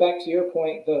 So back to your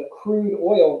point, the crude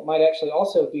oil might actually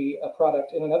also be a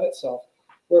product in and of itself,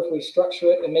 where if we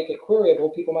structure it and make it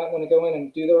queryable, people might want to go in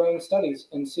and do their own studies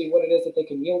and see what it is that they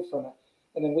can yield from it.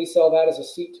 And then we sell that as a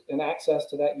seat and access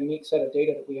to that unique set of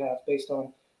data that we have based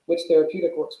on which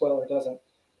therapeutic works well or doesn't.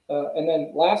 And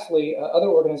then lastly, other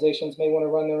organizations may want to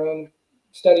run their own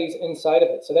studies inside of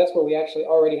it. So that's where we actually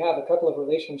already have a couple of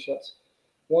relationships.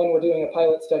 One, we're doing a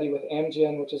pilot study with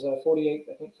Amgen, which is a 38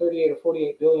 or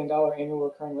 $48 billion annual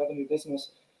recurring revenue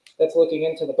business that's looking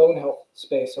into the bone health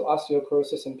space, so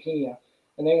osteoporosis and penia.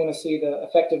 And they want to see the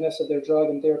effectiveness of their drug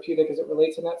and therapeutic as it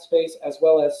relates in that space, as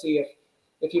well as see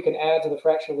if you can add to the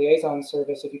fracture liaison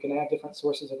service, if you can add different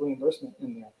sources of reimbursement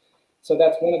in there. So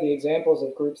that's one of the examples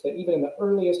of groups that even in the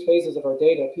earliest phases of our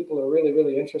data, people are really,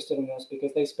 really interested in this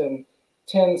because they spend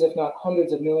tens, if not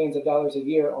hundreds of millions of dollars a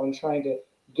year on trying to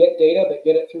get data, but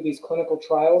get it through these clinical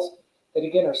trials that,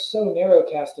 again, are so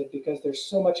narrow-casted because there's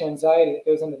so much anxiety that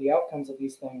goes into the outcomes of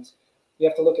these things. You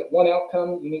have to look at one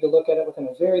outcome. You need to look at it within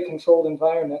a very controlled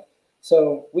environment.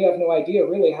 So we have no idea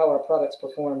really how our products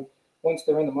perform once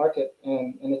they're in the market.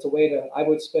 And it's a way to, I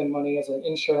would spend money as an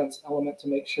insurance element to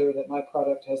make sure that my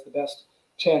product has the best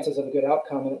chances of a good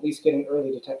outcome and at least getting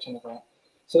early detection of that.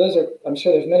 So those are, I'm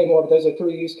sure there's many more, but those are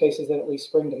three use cases that at least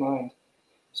spring to mind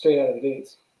straight out of the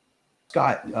gates.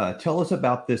 Scott, tell us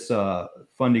about this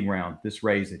funding round, this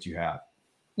raise that you have.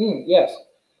 Yes.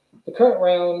 The current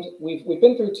round, we've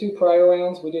been through two prior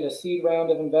rounds. We did a seed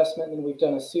round of investment, and we've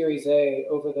done a Series A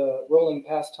over the rolling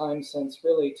past time since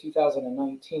really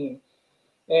 2019.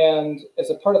 And as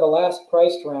a part of the last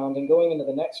priced round and going into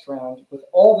the next round, with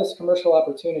all this commercial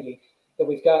opportunity that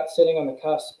we've got sitting on the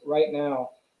cusp right now,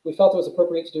 we felt it was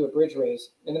appropriate to do a bridge raise.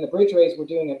 And in the bridge raise, we're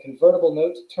doing a convertible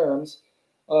note terms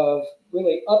of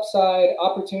really upside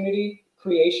opportunity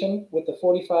creation with the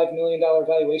 $45 million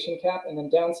valuation cap, and then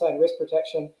downside risk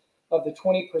protection of the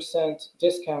 20%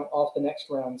 discount off the next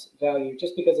round's value,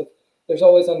 just because there's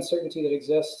always uncertainty that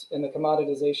exists in the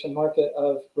commoditization market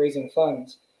of raising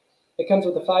funds. It comes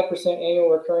with a 5% annual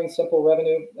recurring simple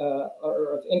revenue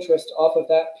or of interest off of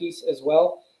that piece as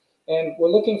well. And we're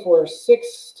looking for $6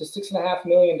 to $6.5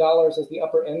 million as the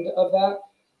upper end of that.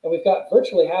 And we've got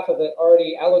virtually half of it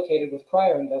already allocated with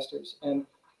prior investors. And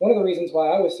one of the reasons why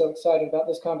I was so excited about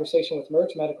this conversation with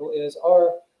Merge Medical is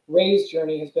our raise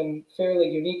journey has been fairly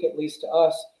unique, at least to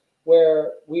us,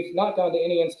 where we've not gone to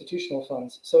any institutional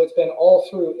funds. So it's been all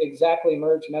through exactly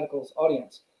Merge Medical's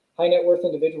audience, high net worth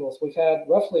individuals. We've had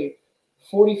roughly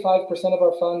 45% of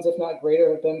our funds, if not greater,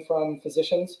 have been from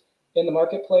physicians in the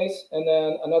marketplace. And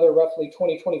then another roughly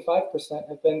 25%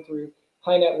 have been through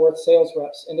high net worth sales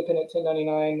reps, independent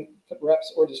 1099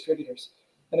 reps or distributors.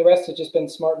 And the rest has just been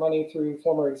smart money through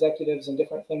former executives and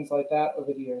different things like that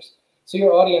over the years. So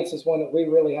your audience is one that we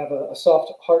really have a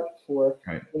soft heart for,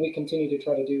 right, and we continue to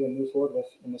try to do and move forward with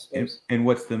in this space. And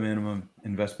what's the minimum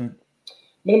investment?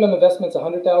 Minimum investment's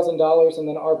 $100,000, and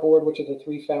then our board, which are the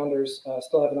three founders,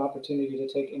 still have an opportunity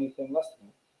to take anything less than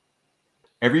that.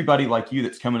 Everybody like you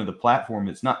that's coming to the platform,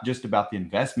 it's not just about the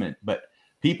investment, but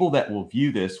people that will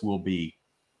view this will be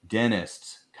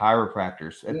dentists,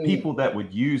 chiropractors, and people that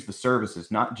would use the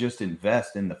services, not just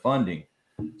invest in the funding.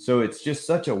 So it's just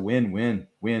such a win-win.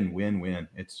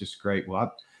 It's just great.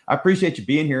 Well, I appreciate you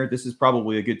being here. This is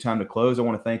probably a good time to close. I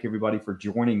want to thank everybody for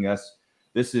joining us.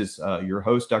 This is your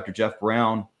host, Dr. Jeff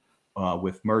Brown,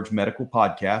 with Merge Medical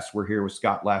Podcast. We're here with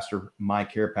Scott Laster,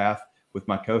 MICARE Path, with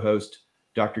my co-host,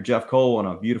 Dr. Jeff Cole, on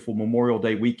a beautiful Memorial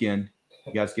Day weekend.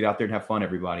 You guys get out there and have fun,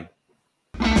 everybody.